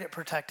 I'm great at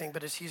protecting,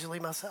 but it's usually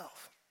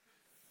myself.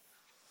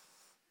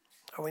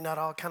 Are we not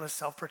all kind of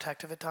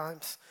self-protective at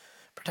times?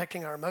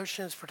 Protecting our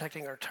emotions,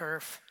 protecting our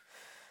turf.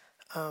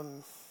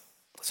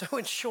 So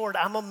in short,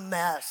 I'm a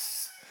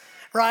mess,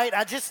 right?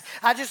 I just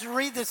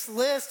read this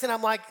list and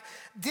I'm like,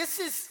 this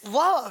is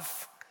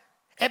love.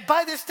 And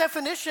by this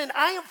definition,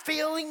 I am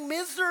failing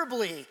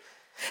miserably.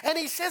 And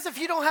he says, if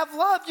you don't have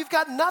love, you've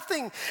got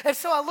nothing. And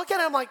so I look at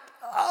it, I'm like,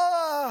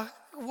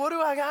 what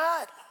do I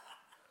got?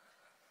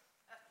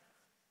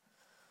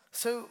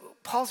 So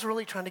Paul's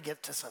really trying to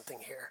get to something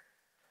here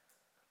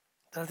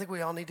that I think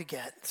we all need to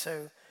get.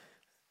 So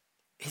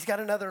he's got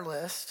another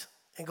list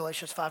in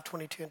Galatians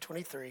 5:22 and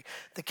 23.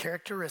 The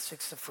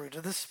characteristics, the fruit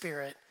of the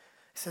Spirit.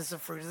 He says the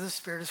fruit of the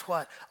Spirit is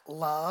what?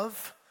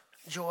 Love,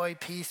 joy,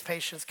 peace,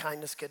 patience,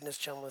 kindness, goodness,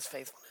 gentleness,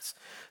 faithfulness,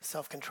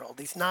 self-control.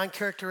 These 9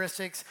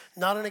 characteristics,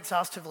 not an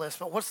exhaustive list,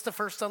 but what's the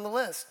first on the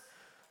list?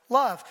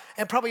 Love.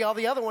 And probably all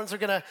the other ones are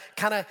going to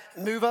kind of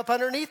move up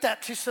underneath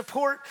that to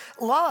support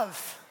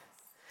love.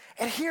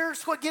 And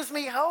here's what gives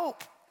me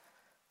hope.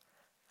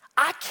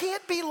 I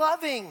can't be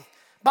loving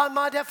by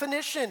my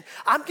definition.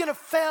 I'm going to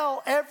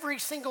fail every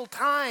single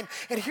time.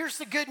 And here's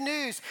the good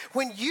news.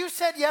 When you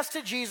said yes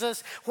to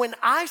Jesus, when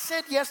I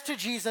said yes to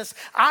Jesus,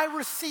 I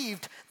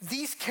received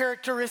these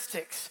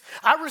characteristics.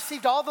 I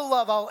received all the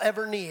love I'll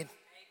ever need. Amen.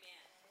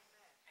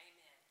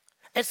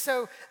 And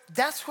so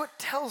that's what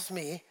tells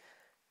me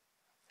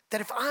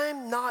that if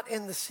I'm not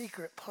in the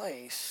secret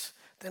place,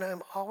 then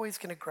I'm always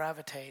going to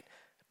gravitate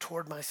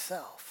toward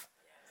myself.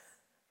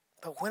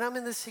 But when I'm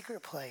in the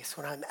secret place,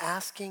 when I'm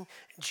asking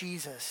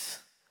Jesus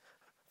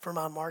for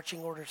my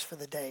marching orders for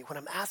the day, when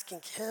I'm asking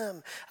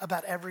him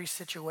about every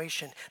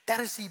situation, that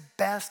is the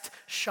best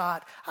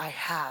shot I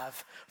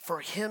have for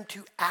him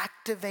to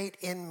activate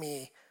in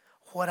me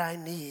what I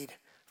need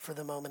for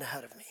the moment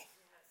ahead of me.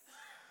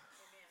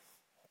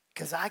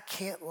 Because I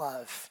can't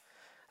love.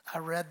 I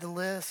read the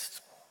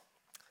list,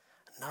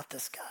 not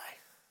this guy.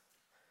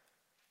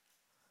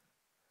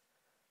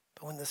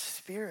 But when the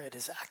Spirit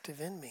is active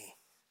in me,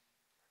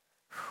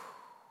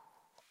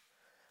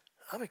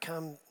 I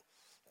become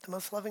the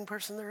most loving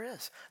person there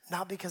is.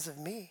 Not because of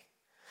me,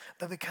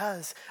 but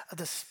because of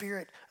the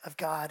Spirit of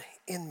God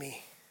in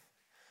me.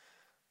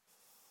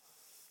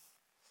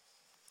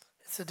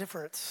 It's the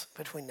difference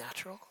between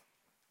natural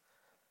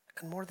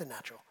and more than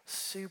natural,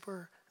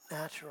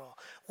 supernatural.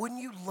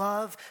 Wouldn't you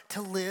love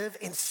to live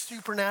in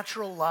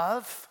supernatural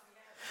love?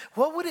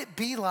 What would it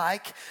be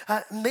like,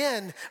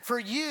 men, for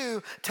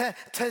you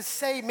to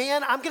say,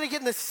 man, I'm going to get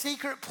in the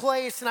secret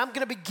place and I'm going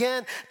to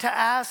begin to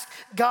ask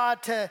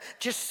God to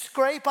just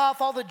scrape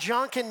off all the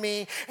junk in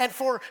me. And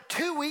for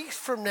 2 weeks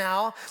from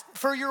now,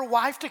 for your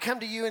wife to come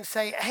to you and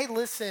say, hey,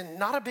 listen,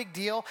 not a big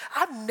deal.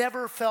 I've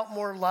never felt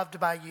more loved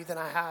by you than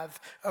I have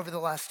over the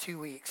last 2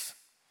 weeks.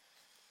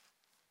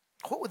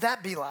 What would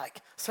that be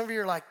like? Some of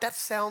you are like, that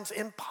sounds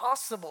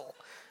impossible.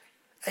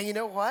 And you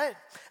know what?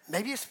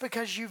 Maybe it's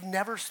because you've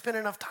never spent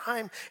enough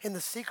time in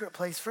the secret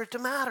place for it to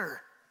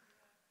matter.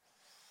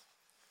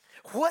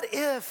 What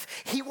if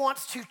he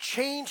wants to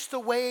change the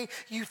way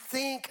you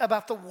think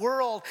about the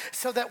world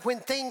so that when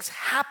things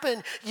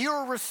happen,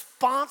 you're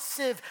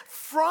responsive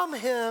from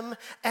him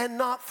and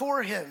not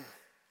for him?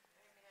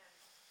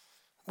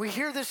 We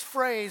hear this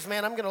phrase,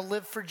 man, I'm going to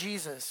live for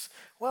Jesus.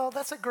 Well,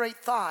 that's a great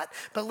thought.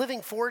 But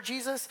living for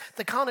Jesus,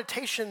 the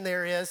connotation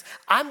there is,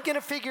 I'm going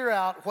to figure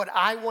out what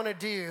I want to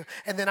do,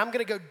 and then I'm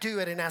going to go do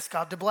it and ask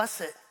God to bless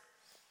it.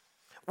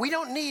 We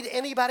don't need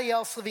anybody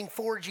else living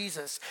for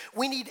Jesus.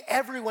 We need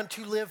everyone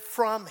to live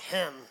from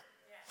him.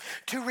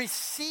 To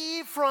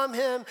receive from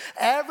him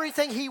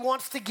everything he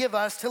wants to give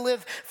us, to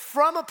live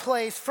from a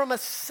place, from a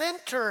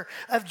center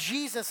of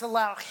Jesus,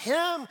 allow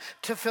him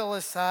to fill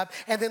us up,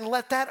 and then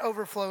let that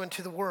overflow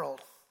into the world.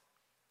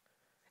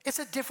 It's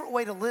a different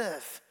way to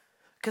live,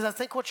 because I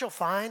think what you'll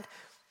find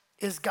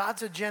is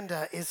God's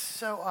agenda is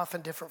so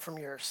often different from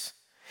yours.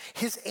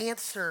 His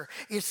answer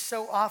is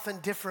so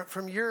often different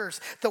from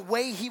yours. The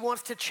way he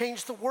wants to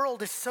change the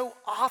world is so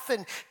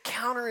often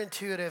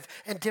counterintuitive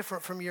and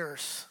different from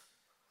yours.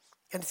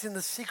 And it's in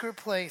the secret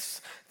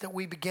place that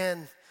we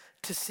begin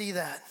to see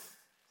that.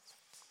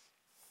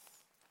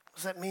 What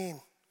does that mean?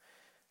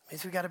 It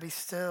means we got to be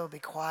still, be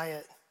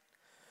quiet,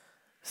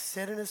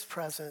 sit in his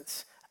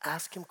presence,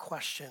 ask him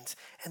questions,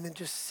 and then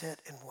just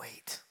sit and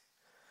wait.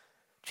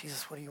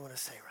 Jesus, what do you want to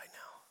say right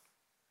now?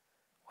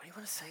 What do you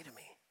want to say to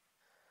me?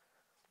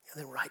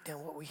 And then write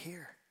down what we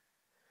hear.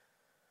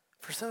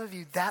 For some of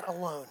you, that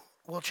alone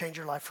will change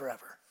your life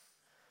forever.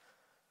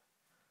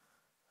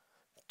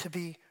 To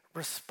be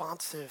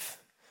responsive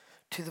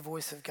to the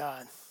voice of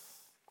God.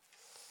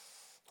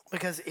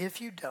 Because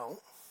if you don't,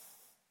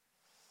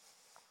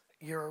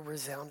 You're a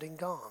resounding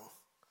gong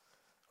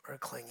or a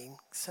clanging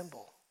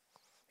cymbal.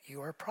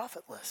 You are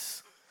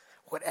profitless.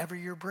 Whatever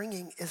you're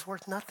bringing is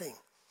worth nothing.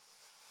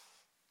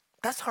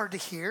 That's hard to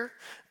hear,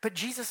 but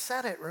Jesus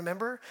said it,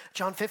 remember?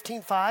 John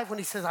 15:5, when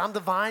he says, I'm the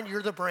vine,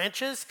 you're the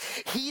branches.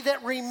 He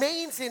that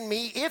remains in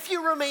me, if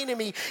you remain in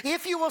me,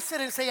 if you will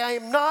sit and say, I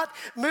am not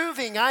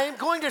moving, I am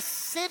going to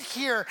sit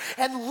here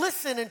and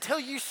listen until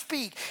you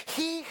speak.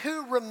 He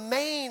who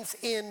remains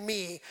in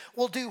me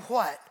will do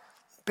what?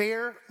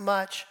 Bear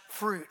much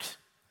fruit.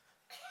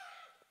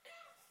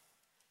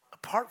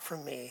 Apart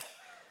from me,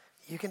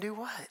 you can do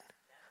what?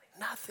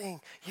 Nothing.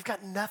 You've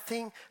got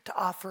nothing to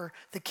offer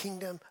the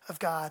kingdom of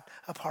God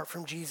apart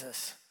from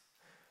Jesus.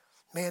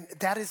 Man,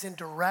 that is in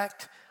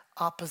direct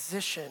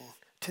opposition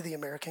to the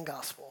American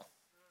gospel.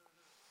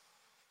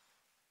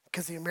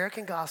 Because the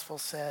American gospel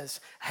says,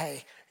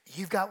 hey,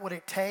 you've got what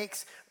it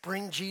takes,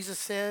 bring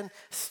Jesus in,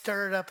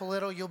 stir it up a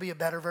little, you'll be a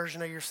better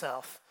version of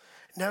yourself.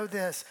 Know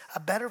this, a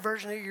better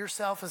version of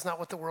yourself is not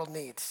what the world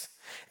needs.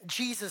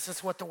 Jesus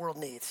is what the world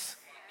needs.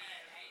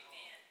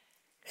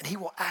 And he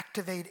will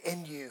activate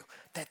in you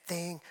that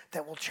thing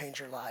that will change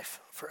your life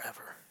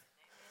forever.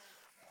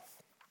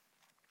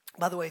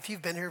 By the way, if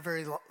you've been here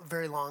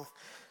very long,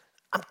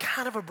 I'm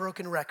kind of a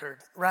broken record,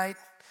 right?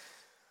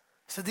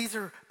 So these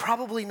are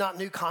probably not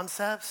new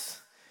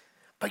concepts,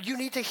 but you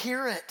need to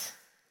hear it.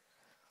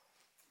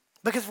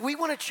 Because we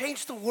want to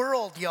change the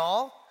world,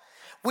 y'all.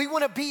 We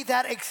want to be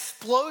that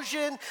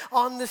explosion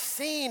on the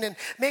scene. And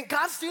man,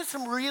 God's doing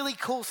some really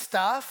cool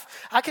stuff.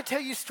 I could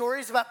tell you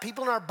stories about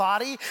people in our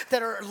body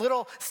that are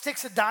little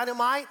sticks of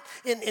dynamite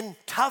in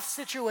tough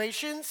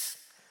situations.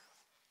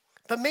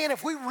 But man,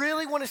 if we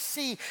really want to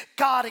see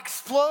God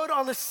explode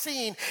on the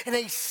scene in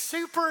a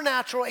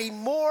supernatural, a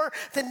more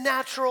than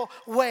natural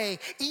way,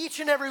 each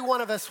and every one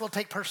of us will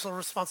take personal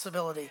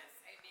responsibility. Yes.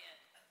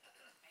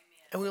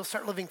 Amen. And we will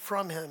start living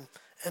from him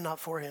and not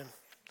for him.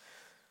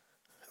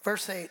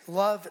 Verse 8,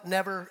 love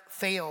never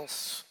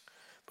fails.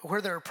 But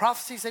where there are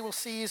prophecies, they will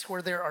cease.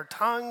 Where there are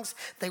tongues,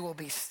 they will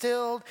be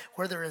stilled.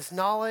 Where there is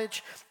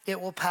knowledge,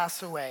 it will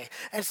pass away.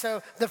 And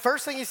so the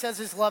first thing he says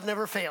is love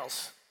never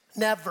fails.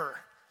 Never.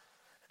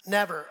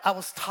 Never. I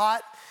was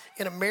taught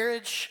in a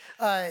marriage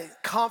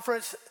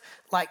conference,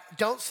 like,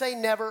 don't say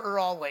never or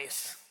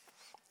always,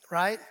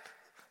 right?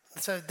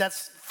 So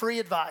that's free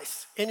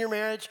advice. In your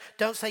marriage,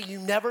 don't say you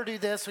never do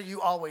this or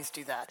you always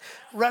do that.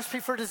 Recipe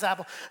for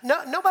disaster.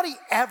 No, nobody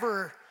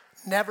ever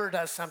never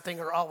does something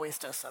or always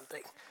does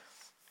something.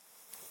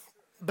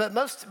 But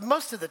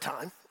most of the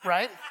time,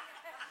 right?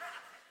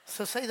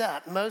 So say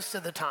that, most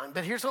of the time.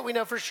 But here's what we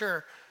know for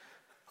sure.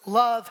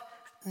 Love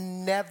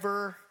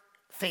never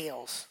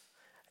fails.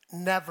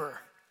 Never.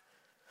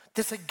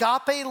 This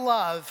agape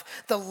love,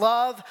 the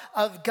love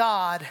of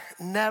God,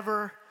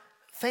 never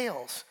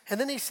fails. And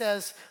then he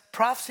says,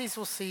 prophecies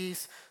will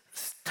cease,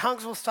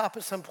 tongues will stop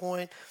at some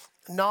point,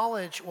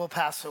 knowledge will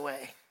pass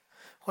away.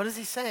 What is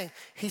he saying?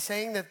 He's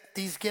saying that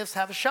these gifts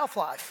have a shelf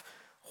life.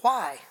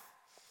 Why?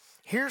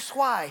 Here's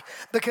why.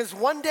 Because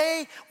one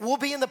day we'll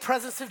be in the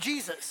presence of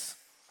Jesus.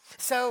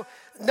 So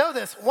know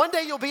this, one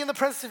day you'll be in the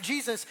presence of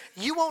Jesus.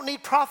 You won't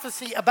need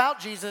prophecy about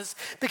Jesus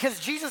because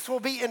Jesus will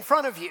be in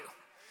front of you.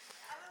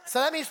 So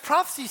that means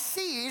prophecy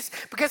ceases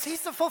because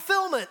he's the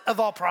fulfillment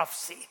of all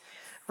prophecy.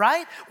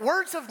 Right?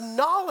 Words of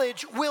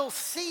knowledge will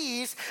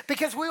cease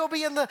because we will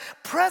be in the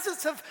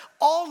presence of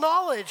all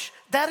knowledge.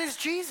 That is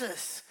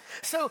Jesus.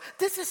 So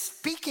this is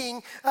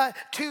speaking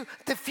to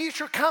the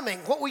future coming,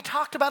 what we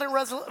talked about in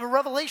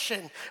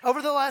Revelation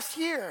over the last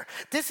year.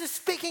 This is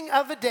speaking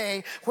of a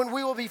day when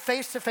we will be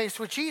face to face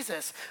with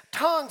Jesus.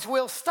 Tongues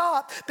will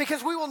stop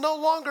because we will no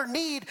longer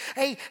need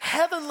a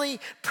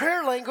heavenly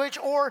prayer language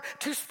or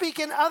to speak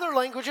in other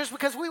languages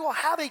because we will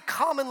have a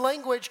common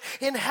language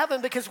in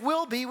heaven because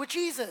we'll be with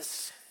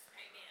Jesus.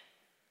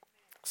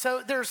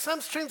 So there are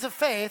some streams of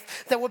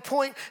faith that would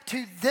point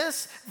to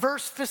this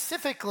verse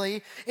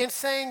specifically in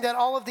saying that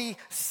all of the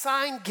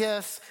sign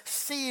gifts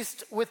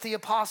ceased with the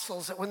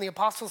apostles, that when the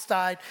apostles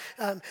died,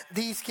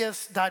 these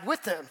gifts died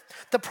with them.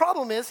 The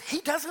problem is he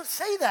doesn't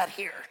say that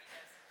here.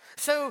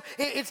 So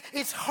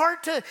it's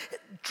hard to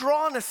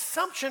draw an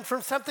assumption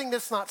from something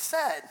that's not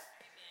said.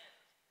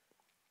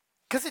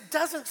 Because it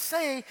doesn't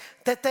say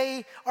that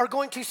they are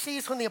going to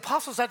cease when the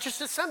apostles died, just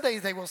that someday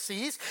they will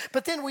cease.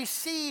 But then we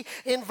see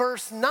in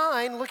verse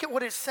 9, look at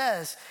what it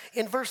says.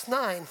 In verse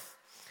 9,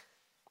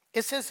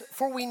 it says,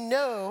 for we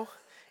know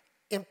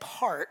in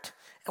part,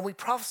 and we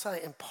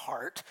prophesy in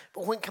part,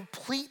 but when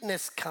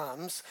completeness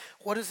comes,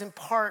 what is in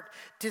part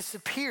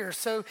disappears.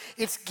 So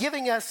it's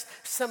giving us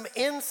some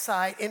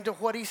insight into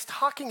what he's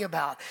talking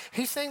about.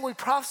 He's saying we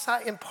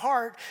prophesy in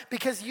part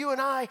because you and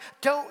I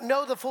don't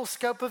know the full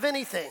scope of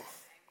anything.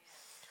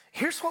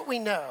 Here's what we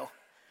know.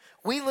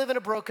 We live in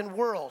a broken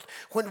world.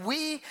 When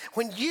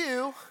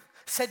you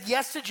said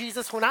yes to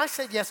Jesus, when I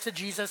said yes to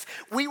Jesus,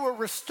 we were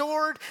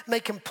restored,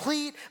 made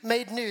complete,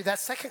 made new.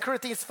 That's 2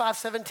 Corinthians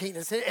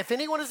 5:17. If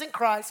anyone is in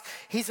Christ,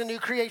 he's a new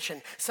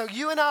creation. So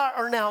you and I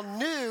are now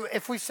new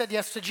if we said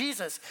yes to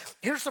Jesus.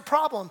 Here's the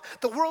problem.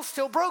 The world's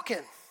still broken.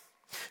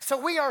 So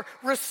we are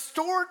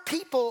restored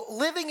people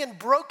living in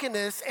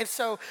brokenness. And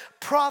so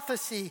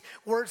prophecy,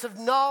 words of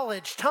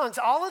knowledge, tongues,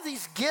 all of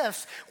these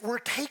gifts we're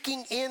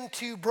taking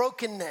into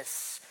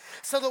brokenness.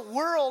 So the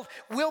world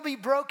will be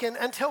broken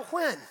until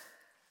when?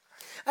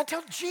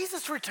 Until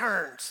Jesus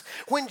returns.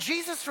 When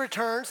Jesus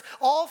returns,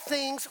 all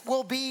things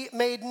will be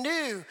made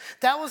new.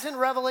 That was in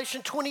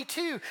Revelation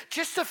 22,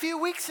 just a few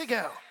weeks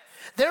ago.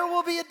 There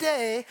will be a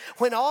day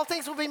when all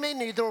things will be made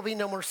new. There will be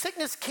no more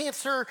sickness,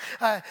 cancer.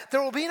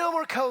 There will be no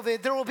more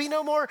COVID. There will be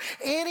no more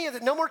any of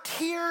it, no more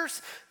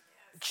tears.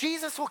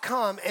 Jesus will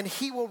come and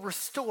he will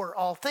restore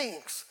all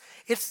things.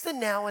 It's the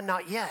now and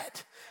not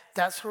yet.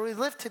 That's where we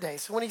live today.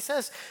 So when he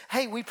says,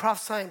 hey, we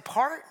prophesy in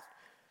part,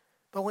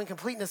 but when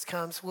completeness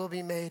comes, we'll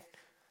be made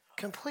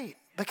complete.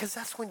 Because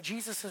that's when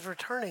Jesus is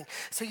returning.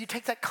 So you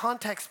take that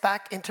context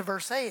back into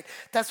verse 8.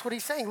 That's what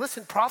he's saying.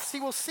 Listen,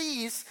 prophecy will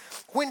cease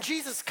when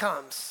Jesus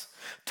comes.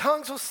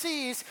 Tongues will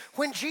cease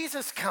when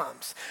Jesus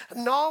comes.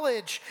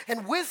 Knowledge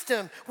and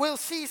wisdom will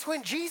cease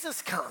when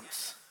Jesus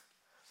comes.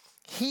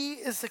 He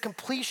is the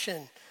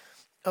completion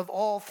of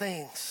all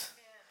things.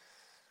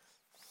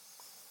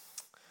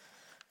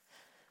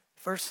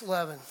 Verse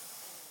 11.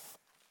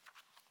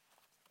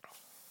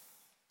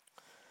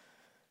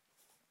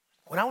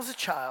 When I was a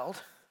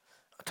child,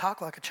 I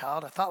talked like a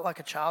child, I thought like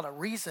a child, I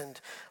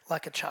reasoned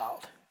like a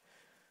child.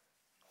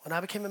 When I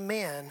became a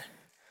man,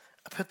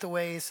 I put the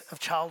ways of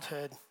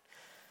childhood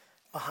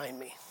behind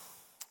me.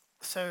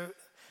 So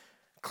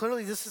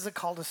clearly this is a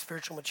call to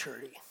spiritual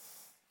maturity.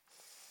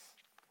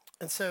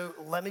 And so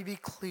let me be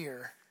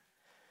clear.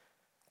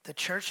 The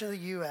church in the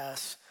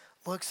U.S.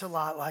 looks a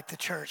lot like the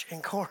church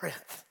in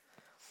Corinth.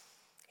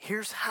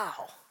 Here's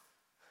how.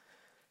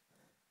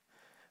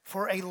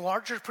 For a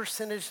larger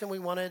percentage than we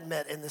want to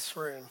admit in this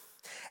room,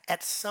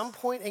 at some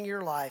point in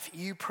your life,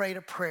 you prayed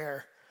a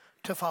prayer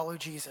to follow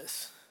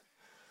Jesus.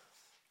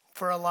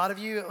 For a lot of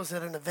you, it was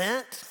at an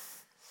event.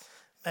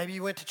 Maybe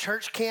you went to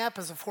church camp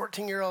as a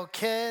 14-year-old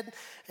kid,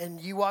 and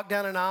you walked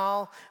down an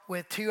aisle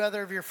with two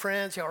other of your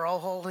friends. You were all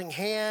holding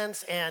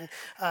hands, and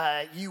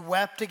you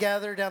wept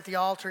together down at the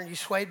altar, and you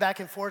swayed back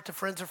and forth to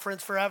Friends of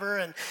Friends Forever,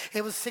 and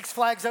it was Six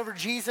Flags Over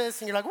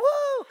Jesus, and you're like,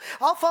 woo,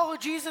 I'll follow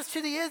Jesus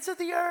to the ends of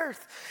the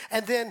earth.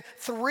 And then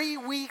 3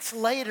 weeks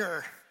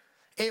later,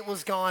 it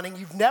was gone, and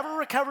you've never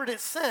recovered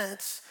it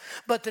since,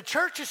 but the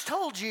church has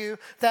told you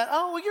that,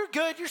 oh, well, you're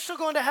good, you're still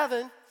going to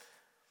heaven.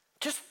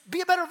 Just be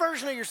a better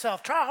version of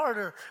yourself. Try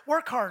harder.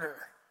 Work harder.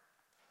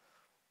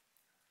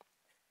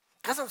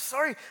 Guys, I'm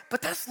sorry,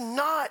 but that's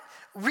not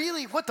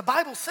really what the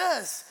Bible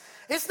says.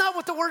 It's not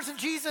what the words of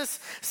Jesus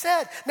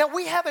said. Now,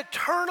 we have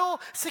eternal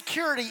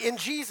security in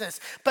Jesus,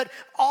 but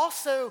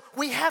also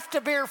we have to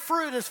bear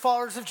fruit as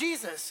followers of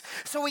Jesus.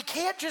 So we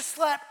can't just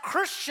slap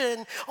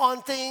Christian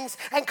on things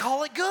and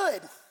call it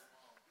good.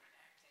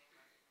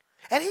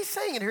 And he's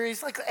saying it here.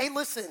 He's like, hey,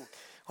 listen,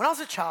 when I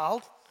was a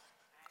child,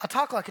 I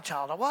talk like a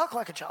child. I walk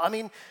like a child. I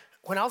mean,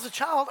 when I was a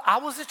child, I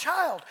was a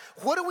child.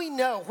 What do we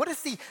know? What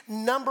is the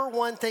number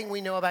one thing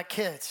we know about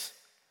kids?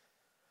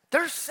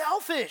 They're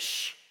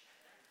selfish.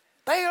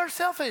 They are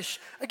selfish.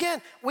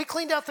 Again, we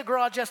cleaned out the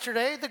garage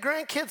yesterday. The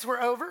grandkids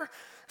were over,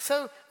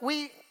 so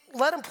we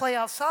let them play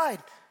outside.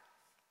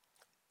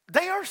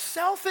 They are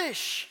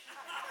selfish.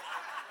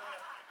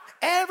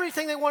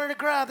 Everything they wanted to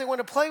grab, they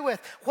wanted to play with.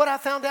 What I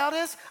found out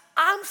is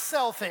I'm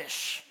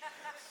selfish.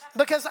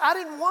 Because I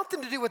didn't want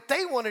them to do what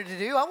they wanted to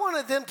do. I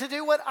wanted them to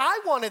do what I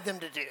wanted them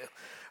to do,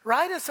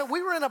 right? And so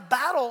we were in a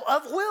battle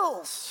of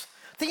wills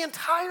the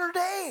entire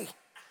day.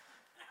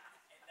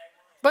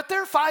 But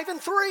they're 5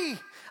 and 3.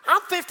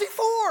 I'm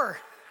 54.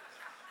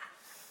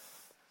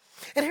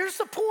 And here's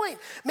the point.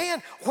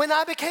 Man, when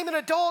I became an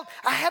adult,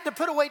 I had to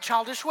put away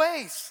childish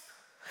ways.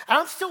 And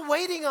I'm still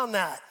waiting on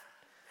that.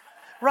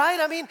 Right?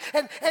 I mean,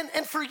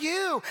 and for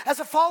you, as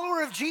a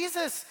follower of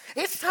Jesus,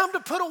 it's time to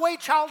put away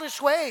childish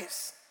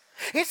ways.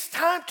 It's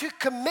time to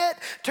commit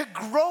to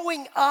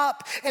growing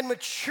up and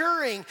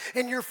maturing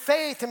in your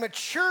faith and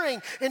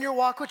maturing in your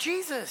walk with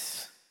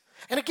Jesus.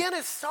 And again,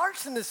 it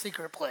starts in the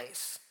secret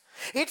place.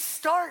 It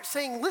starts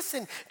saying,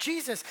 listen,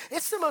 Jesus,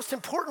 it's the most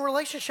important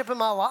relationship in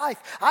my life.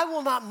 I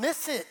will not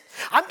miss it.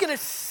 I'm going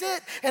to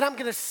sit and I'm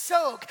going to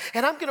soak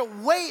and I'm going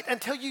to wait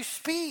until you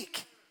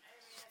speak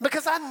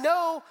because I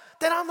know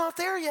that I'm not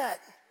there yet.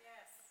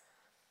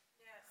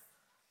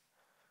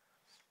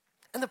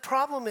 And the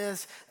problem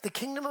is the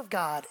kingdom of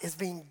God is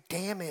being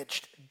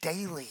damaged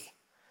daily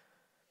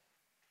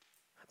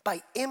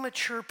by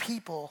immature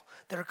people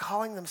that are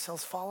calling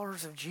themselves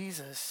followers of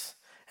Jesus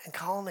and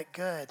calling it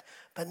good,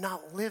 but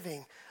not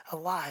living a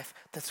life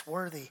that's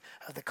worthy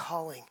of the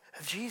calling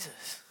of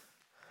Jesus.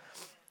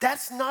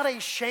 That's not a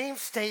shame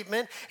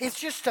statement. It's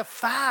just a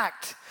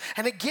fact.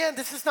 And again,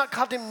 this is not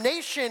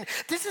condemnation.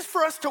 This is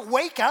for us to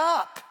wake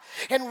up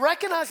and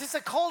recognize it's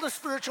a call to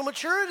spiritual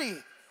maturity.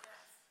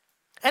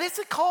 And it's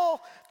a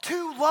call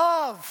to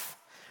love.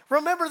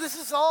 Remember, this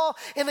is all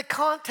in the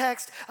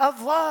context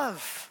of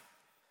love.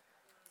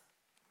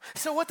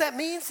 So what that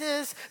means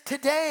is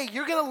today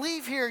you're going to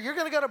leave here, you're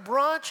going to go to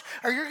brunch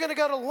or you're going to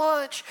go to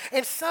lunch,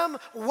 and some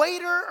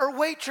waiter or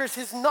waitress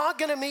is not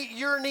going to meet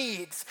your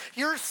needs,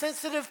 your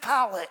sensitive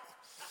palate.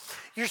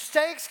 Your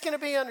steak's going to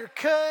be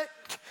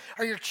undercooked,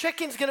 or your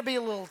chicken's going to be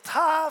a little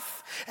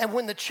tough, and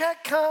when the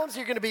check comes,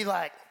 you're going to be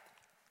like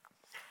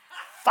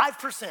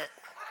 5%.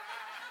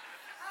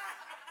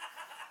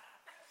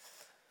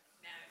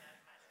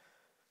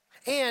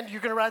 And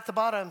you're going to write at the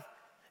bottom,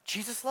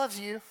 Jesus loves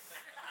you,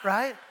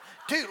 right?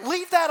 Dude,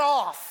 leave that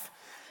off.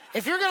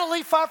 If you're going to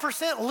leave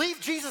 5%, leave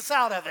Jesus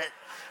out of it,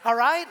 all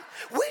right?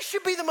 We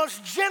should be the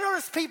most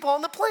generous people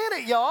on the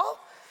planet, y'all.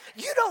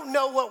 You don't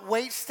know what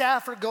wait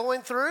staff are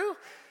going through.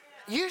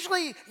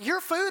 Usually your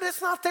food,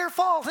 it's not their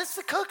fault. It's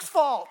the cook's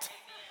fault.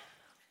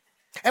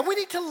 And we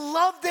need to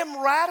love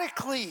them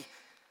radically.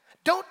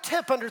 Don't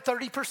tip under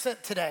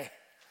 30% today.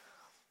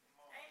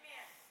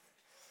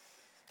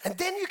 And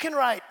then you can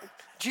write,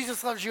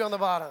 Jesus loves you on the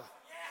bottom.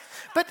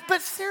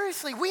 But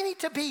seriously, we need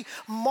to be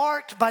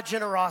marked by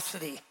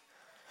generosity,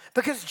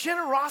 because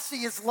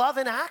generosity is love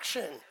in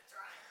action.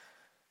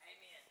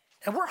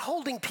 And we're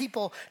holding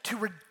people to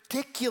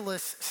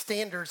ridiculous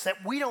standards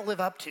that we don't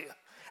live up to.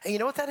 And you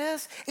know what that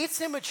is?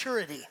 It's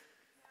immaturity.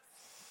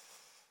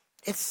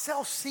 It's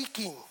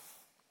self-seeking.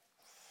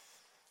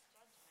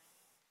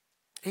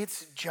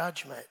 It's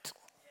judgment.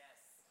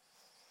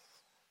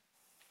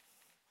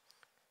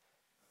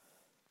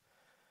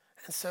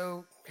 And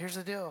so here's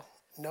the deal.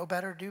 Know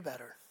better, do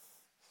better.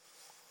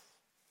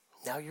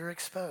 Now you're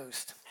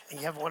exposed. And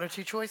you have one or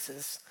two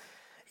choices.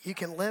 You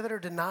can live it or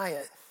deny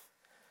it.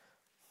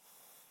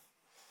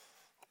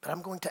 But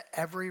I'm going to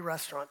every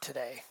restaurant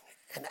today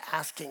and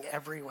asking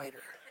every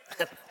waiter.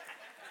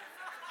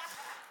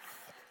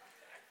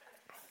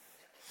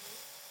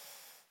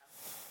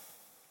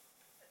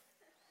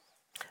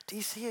 Do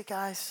you see it,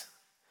 guys?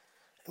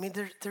 I mean,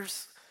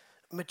 there's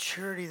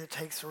maturity that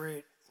takes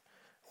root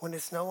when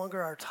it's no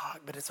longer our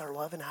talk, but it's our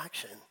love in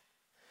action.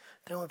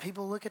 Then when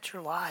people look at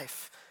your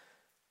life,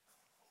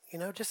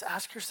 just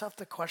ask yourself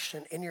the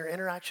question in your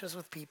interactions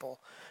with people,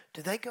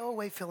 do they go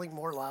away feeling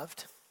more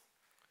loved?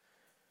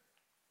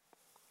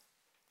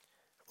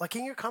 Like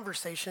in your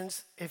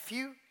conversations, if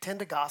you tend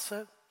to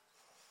gossip,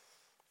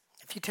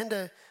 if you tend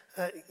to,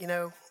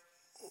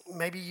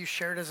 maybe you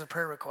share it as a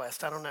prayer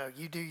request. I don't know.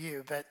 You do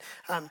you. But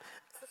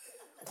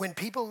when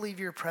people leave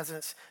your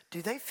presence,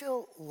 do they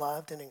feel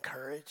loved and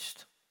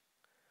encouraged?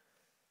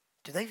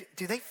 Do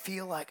they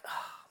feel like,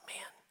 oh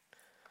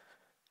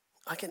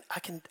man,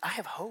 I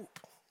have hope?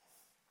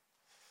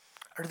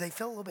 Or do they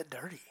feel a little bit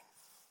dirty?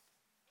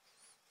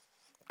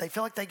 They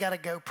feel like they got to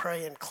go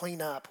pray and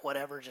clean up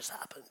whatever just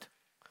happened.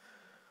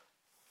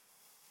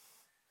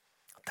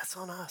 That's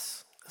on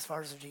us as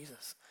far as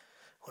Jesus.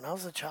 When I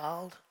was a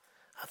child,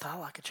 I thought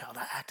like a child.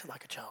 I acted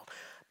like a child.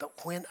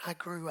 But when I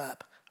grew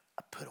up,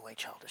 I put away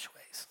childish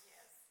ways.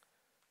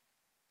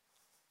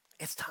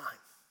 It's time.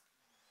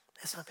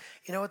 It's time.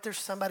 You know what? There's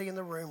somebody in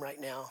the room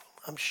right now,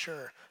 I'm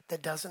sure,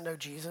 that doesn't know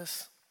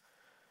Jesus.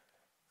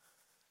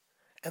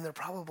 And they're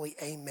probably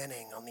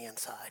amening on the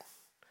inside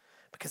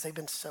because they've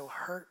been so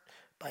hurt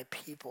by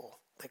people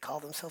that call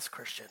themselves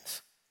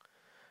Christians.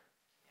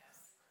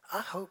 I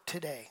hope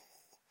today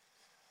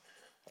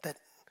that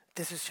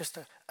this is just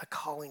a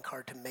calling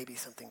card to maybe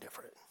something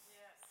different.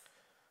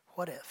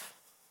 What if?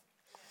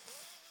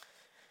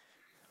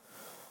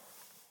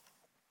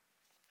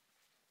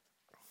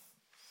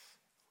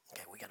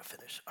 Okay, we got to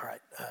finish. All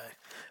right,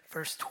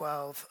 verse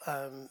 12.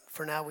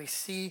 For now we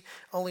see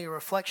only a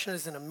reflection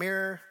as in a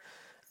mirror.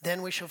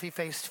 Then we shall be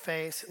face to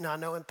face. Now I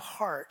know in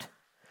part.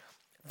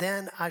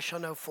 Then I shall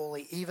know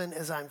fully, even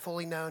as I'm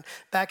fully known.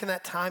 Back in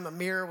that time, a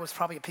mirror was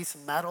probably a piece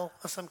of metal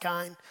of some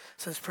kind,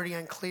 so it's pretty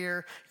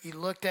unclear. You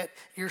looked at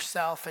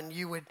yourself and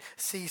you would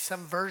see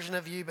some version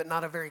of you, but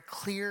not a very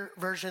clear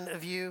version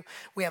of you.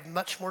 We have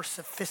much more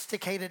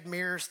sophisticated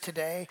mirrors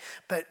today,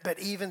 but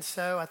even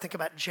so, I think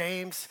about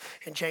James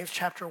in James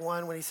chapter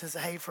 1 when he says,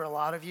 hey, for a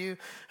lot of you,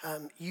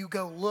 you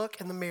go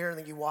look in the mirror and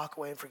then you walk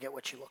away and forget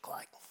what you look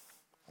like.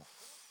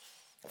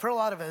 For a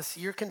lot of us,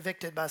 you're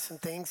convicted by some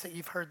things that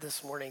you've heard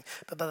this morning,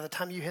 but by the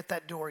time you hit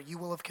that door, you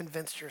will have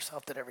convinced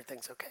yourself that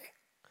everything's okay.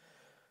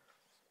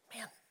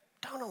 Man,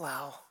 don't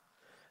allow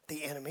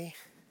the enemy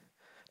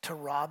to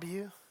rob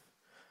you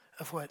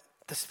of what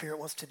the Spirit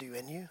wants to do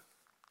in you.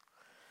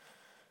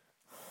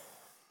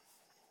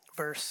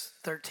 Verse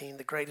 13,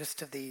 the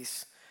greatest of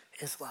these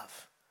is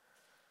love.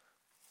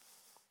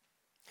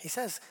 He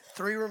says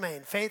 3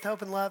 remain, faith,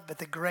 hope, and love, but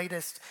the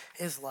greatest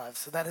is love.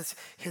 So that is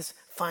his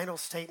final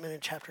statement in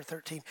chapter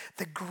 13.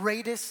 The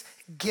greatest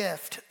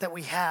gift that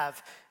we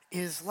have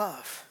is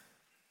love.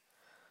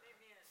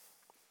 Amen.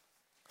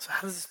 So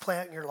how does this play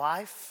out in your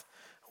life?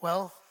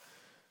 Well,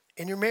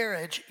 in your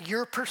marriage,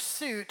 your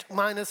pursuit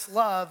minus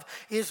love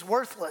is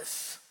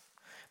worthless.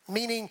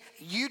 Meaning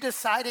you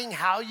deciding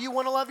how you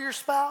want to love your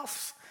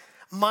spouse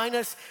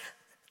minus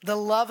the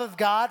love of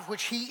God,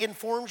 which he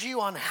informs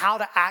you on how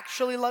to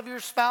actually love your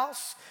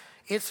spouse,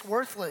 it's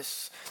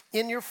worthless.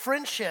 In your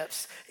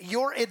friendships,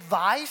 your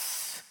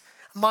advice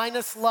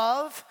minus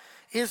love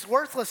is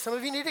worthless. Some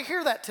of you need to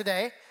hear that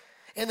today.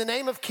 In the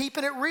name of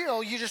keeping it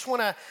real, you just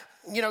want to,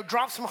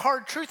 drop some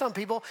hard truth on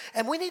people.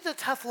 And we need the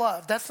tough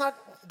love.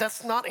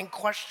 That's not in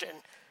question.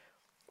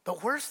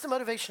 But where's the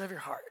motivation of your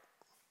heart?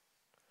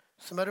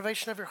 Is the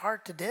motivation of your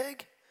heart to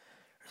dig?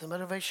 Or is the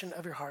motivation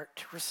of your heart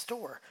to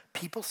restore?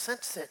 People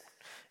sense it.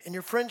 In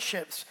your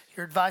friendships,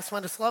 your advice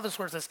minus love is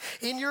worthless.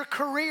 In your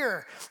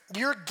career,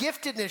 your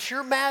giftedness,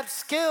 your mad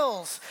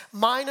skills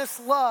minus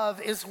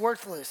love is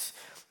worthless.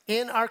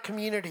 In our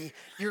community,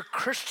 your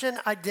Christian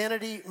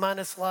identity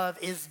minus love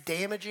is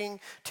damaging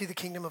to the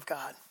kingdom of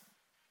God.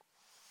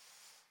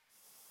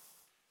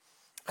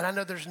 And I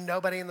know there's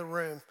nobody in the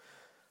room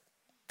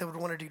that would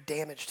want to do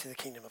damage to the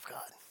kingdom of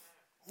God.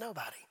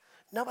 Nobody.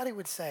 Nobody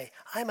would say,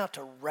 I'm out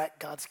to wreck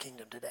God's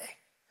kingdom today.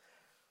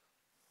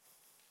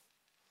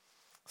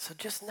 So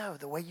just know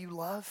the way you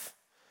love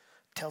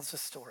tells a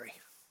story.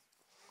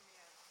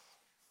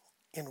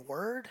 In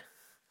word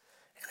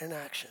and in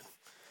action.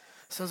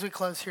 So as we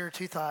close here,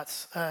 two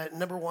thoughts.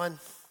 Number one,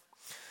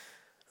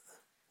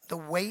 the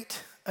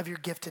weight of your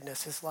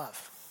giftedness is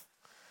love.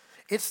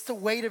 It's the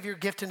weight of your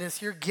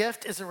giftedness. Your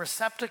gift is a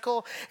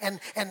receptacle, and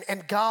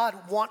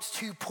God wants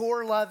to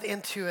pour love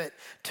into it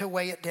to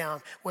weigh it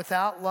down.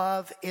 Without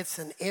love, it's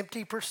an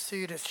empty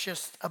pursuit. It's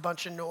just a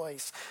bunch of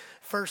noise.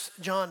 1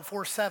 John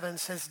 4:7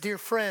 says, dear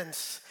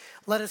friends,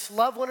 let us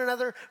love one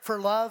another,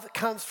 for love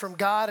comes from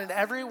God, and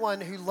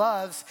everyone who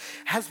loves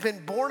has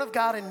been born of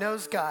God and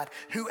knows God.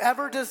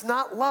 Whoever does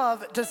not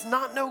love does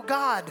not know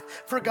God,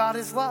 for God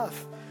is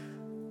love.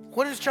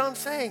 What is John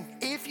saying?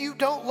 If you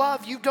don't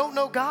love, you don't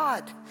know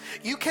God.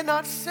 You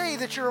cannot say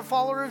that you're a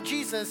follower of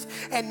Jesus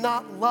and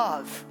not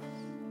love.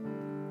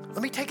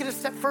 Let me take it a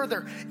step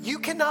further. You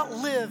cannot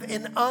live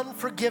in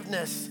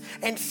unforgiveness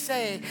and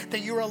say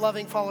that you're a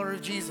loving follower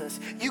of Jesus.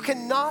 You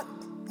cannot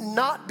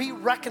not be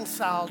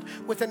reconciled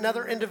with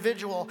another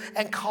individual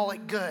and call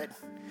it good.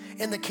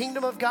 In the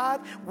kingdom of God,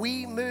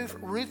 we move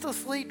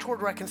ruthlessly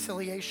toward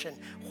reconciliation.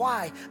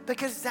 Why?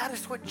 Because that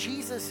is what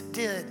Jesus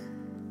did.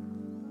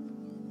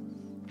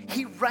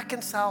 He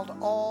reconciled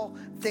all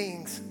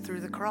things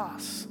through the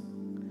cross.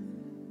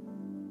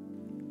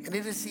 And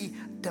it is the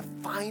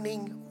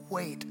defining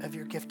weight of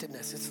your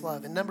giftedness. It's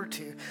love. And number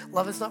two,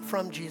 love is not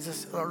from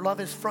Jesus, or love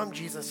is from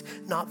Jesus,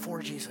 not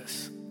for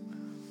Jesus.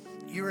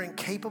 You are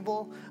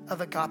incapable of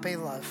agape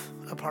love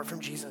apart from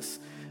Jesus.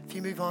 If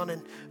you move on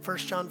in 1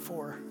 John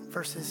 4,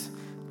 verses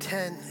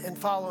 10 and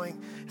following,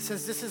 it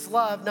says, this is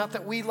love, not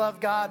that we love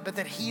God, but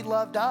that he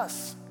loved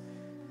us.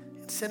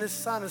 Sent his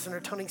son as an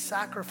atoning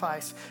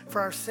sacrifice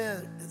for our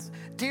sins.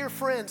 Dear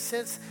friends,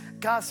 since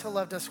God so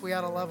loved us, we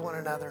ought to love one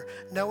another.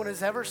 No one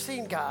has ever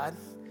seen God,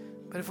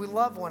 but if we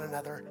love one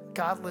another,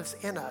 God lives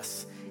in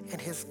us,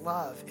 and his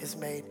love is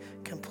made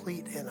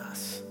complete in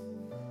us.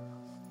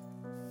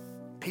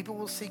 People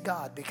will see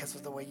God because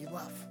of the way you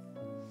love.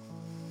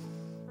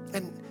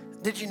 And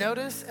did you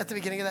notice at the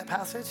beginning of that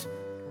passage,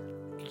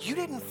 you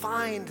didn't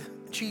find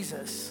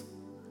Jesus.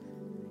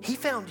 He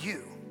found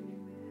you.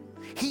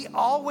 He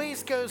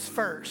always goes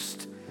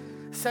first.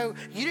 So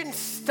you didn't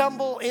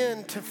stumble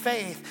into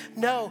faith.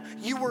 No,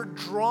 you were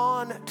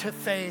drawn to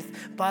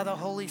faith by the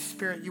Holy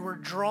Spirit. You were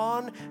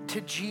drawn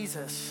to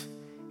Jesus.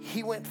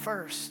 He went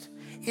first.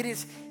 It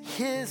is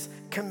his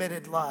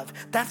committed love.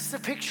 That's the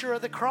picture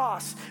of the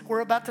cross.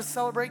 We're about to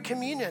celebrate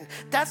communion.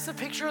 That's the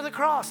picture of the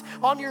cross.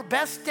 On your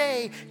best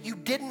day, you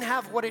didn't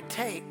have what it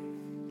takes.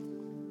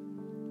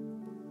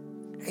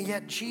 And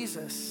yet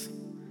Jesus,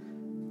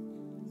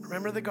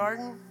 remember the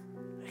garden?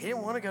 He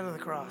didn't want to go to the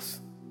cross.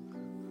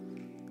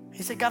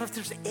 He said, God, if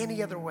there's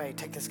any other way,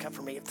 take this cup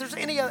from me. If there's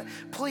any other,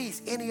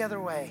 please, any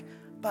other way,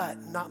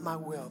 but not my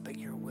will, but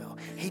your will.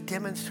 He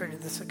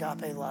demonstrated this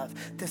agape love,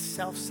 this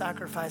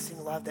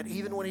self-sacrificing love that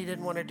even when he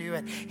didn't want to do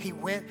it, he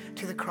went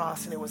to the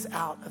cross and it was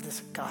out of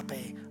this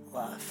agape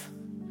love.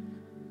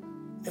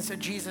 And so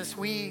Jesus,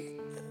 we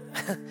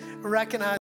recognize